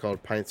section, it's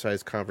called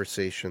Pint-Sized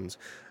Conversations.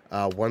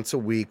 Once a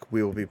week,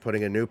 we will be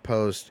putting a new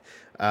post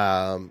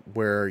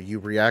where you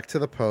react to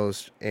the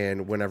post,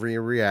 and whenever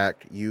you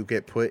react, you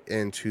get put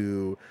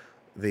into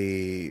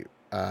the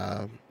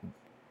hat,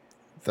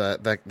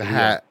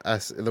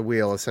 the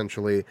wheel,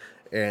 essentially,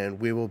 and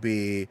we will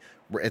be.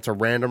 It's a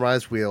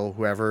randomized wheel.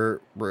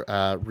 Whoever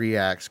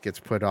reacts gets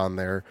put on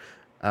there.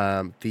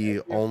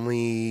 The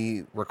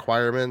only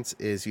requirements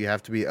is you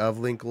have to be of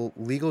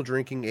legal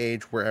drinking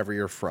age wherever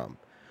you're from.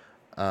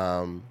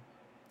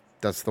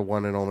 That's the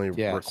one and only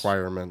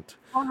requirement.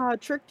 I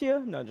tricked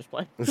you. No, just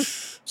playing.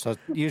 So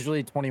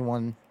usually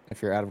 21.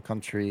 If you're out of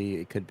country,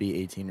 it could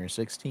be 18 or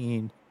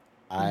 16.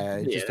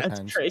 It just depends.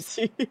 That's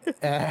crazy.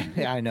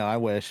 Yeah, I know. I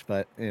wish,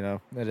 but it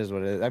is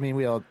what it is. I mean,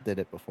 we all did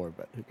it before,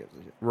 but who gives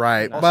a shit?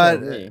 Right, but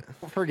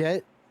don't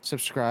forget,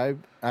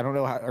 subscribe. I don't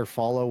know or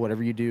follow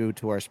whatever you do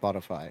to our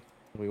Spotify.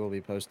 We will be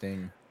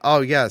posting.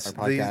 Oh yes, our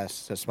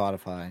podcast to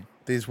Spotify.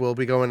 These will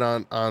be going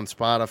on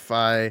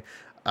Spotify.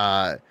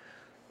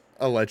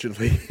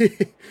 Allegedly.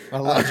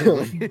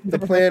 The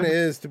plan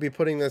is to be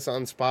putting this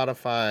on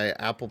Spotify,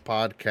 Apple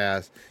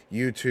Podcasts,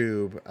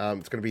 YouTube.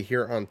 It's going to be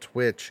here on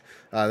Twitch.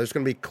 There's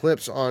going to be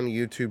clips on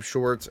YouTube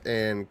Shorts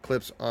and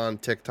clips on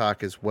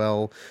TikTok as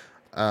well,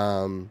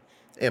 and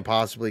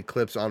possibly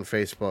clips on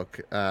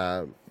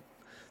Facebook.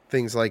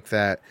 Things like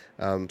that.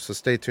 So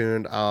stay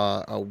tuned.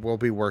 We'll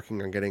be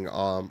working on getting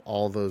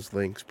all those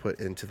links put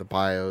into the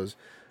bios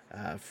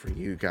for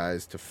you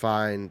guys to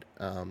find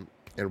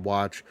and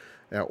watch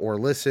or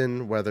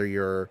listen, whether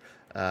you're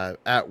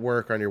at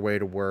work, on your way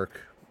to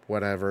work,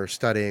 whatever,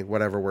 studying,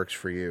 whatever works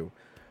for you.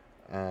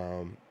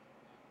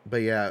 But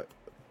yeah,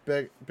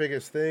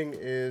 biggest thing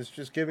is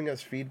just giving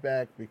us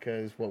feedback,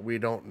 because what we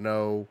don't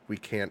know, we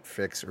can't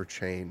fix or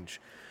change.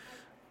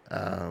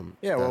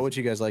 What would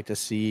you guys like to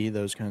see?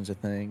 Those kinds of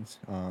things.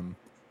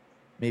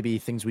 Maybe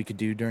things we could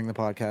do during the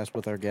podcast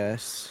with our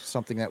guests.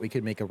 Something that we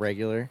could make a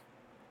regular.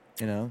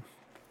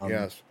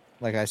 Yes.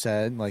 Like I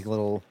said, like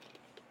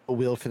a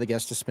wheel for the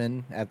guest to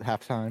spin at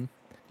halftime,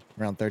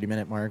 around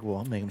 30-minute mark.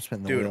 We'll make them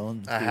spin the wheel.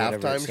 And a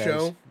halftime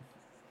show.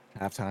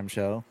 Halftime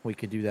show. We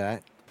could do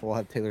that. We'll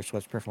have Taylor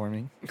Swift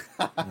performing.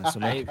 Oh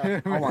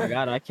my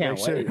god, I can't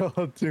wait.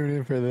 I'll tune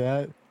in for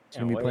that. It's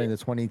gonna be playing the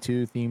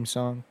 22 theme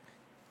song.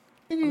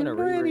 I'm gonna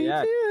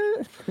react.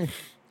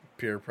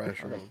 Peer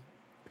pressure.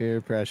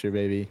 Peer pressure,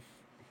 baby.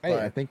 Hey,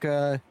 I think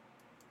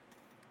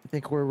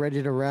we're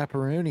ready to wrap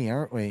Rooney,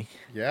 aren't we?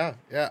 Yeah.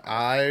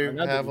 I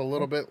have a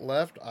little bit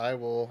left.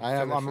 I'm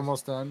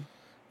almost done.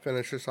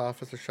 Finish this off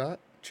with a shot.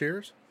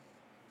 Cheers.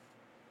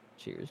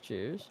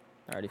 Cheers.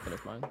 I already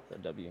finished mine. The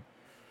W.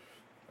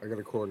 I got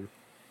a quarter.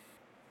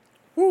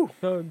 Woo!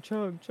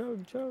 Chug.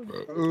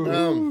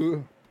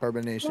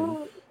 Bourbon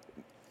Nation.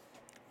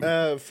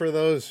 For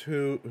those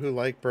who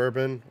like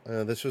bourbon,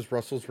 this is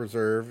Russell's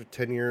Reserve,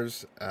 10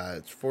 years.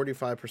 It's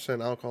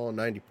 45% alcohol,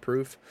 90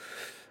 proof.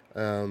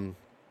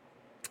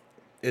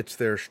 It's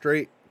their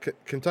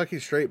Kentucky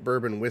straight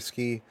bourbon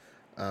whiskey.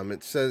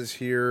 It says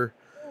here,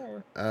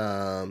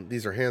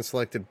 these are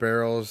hand-selected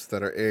barrels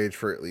that are aged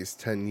for at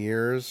least 10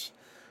 years.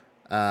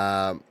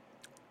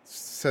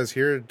 Says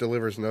here it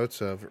delivers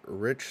notes of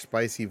rich,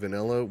 spicy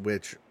vanilla,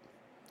 which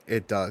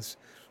it does.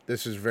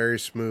 This is very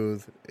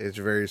smooth. It's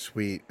very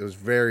sweet. It was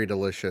very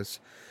delicious.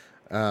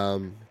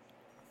 I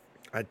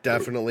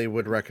definitely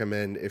would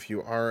recommend, if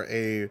you are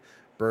a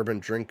bourbon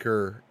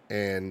drinker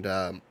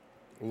and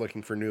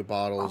looking for new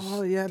bottles,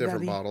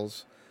 different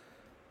bottles.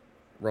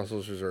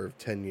 Russell's Reserve,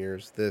 10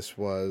 years. This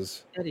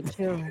was... Daddy,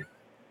 chill.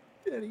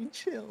 Daddy,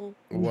 chill.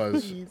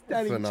 Was Please,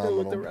 Daddy, phenomenal. chill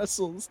with the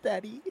Russells,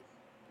 Daddy.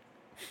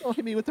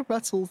 Hit me with the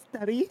Russells,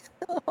 Daddy.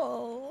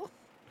 Oh.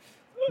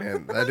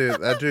 Man,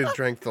 that dude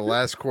drank the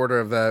last quarter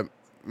of that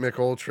Mick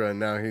Ultra, and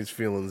now he's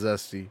feeling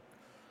zesty.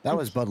 That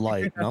was Bud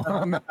Light. No,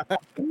 I'm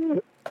not.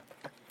 Did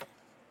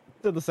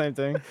the same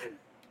thing.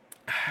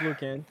 Blue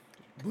can.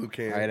 Blue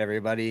can. All right,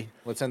 everybody.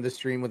 Let's end the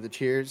stream with the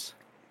cheers.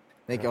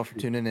 Thank y'all for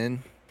tuning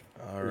in.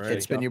 All right.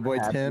 It's been your boy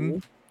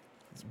Tim.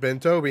 It's been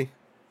Toby.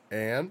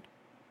 And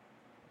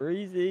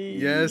Breezy.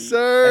 Yes,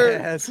 sir.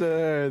 Yes,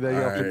 sir. Thank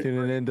y'all for right.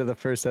 tuning in to the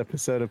first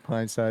episode of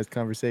Pint-Sized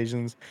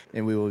Conversations,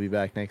 and we will be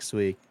back next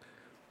week.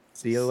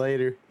 See you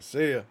later.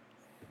 See ya.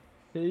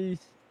 Peace.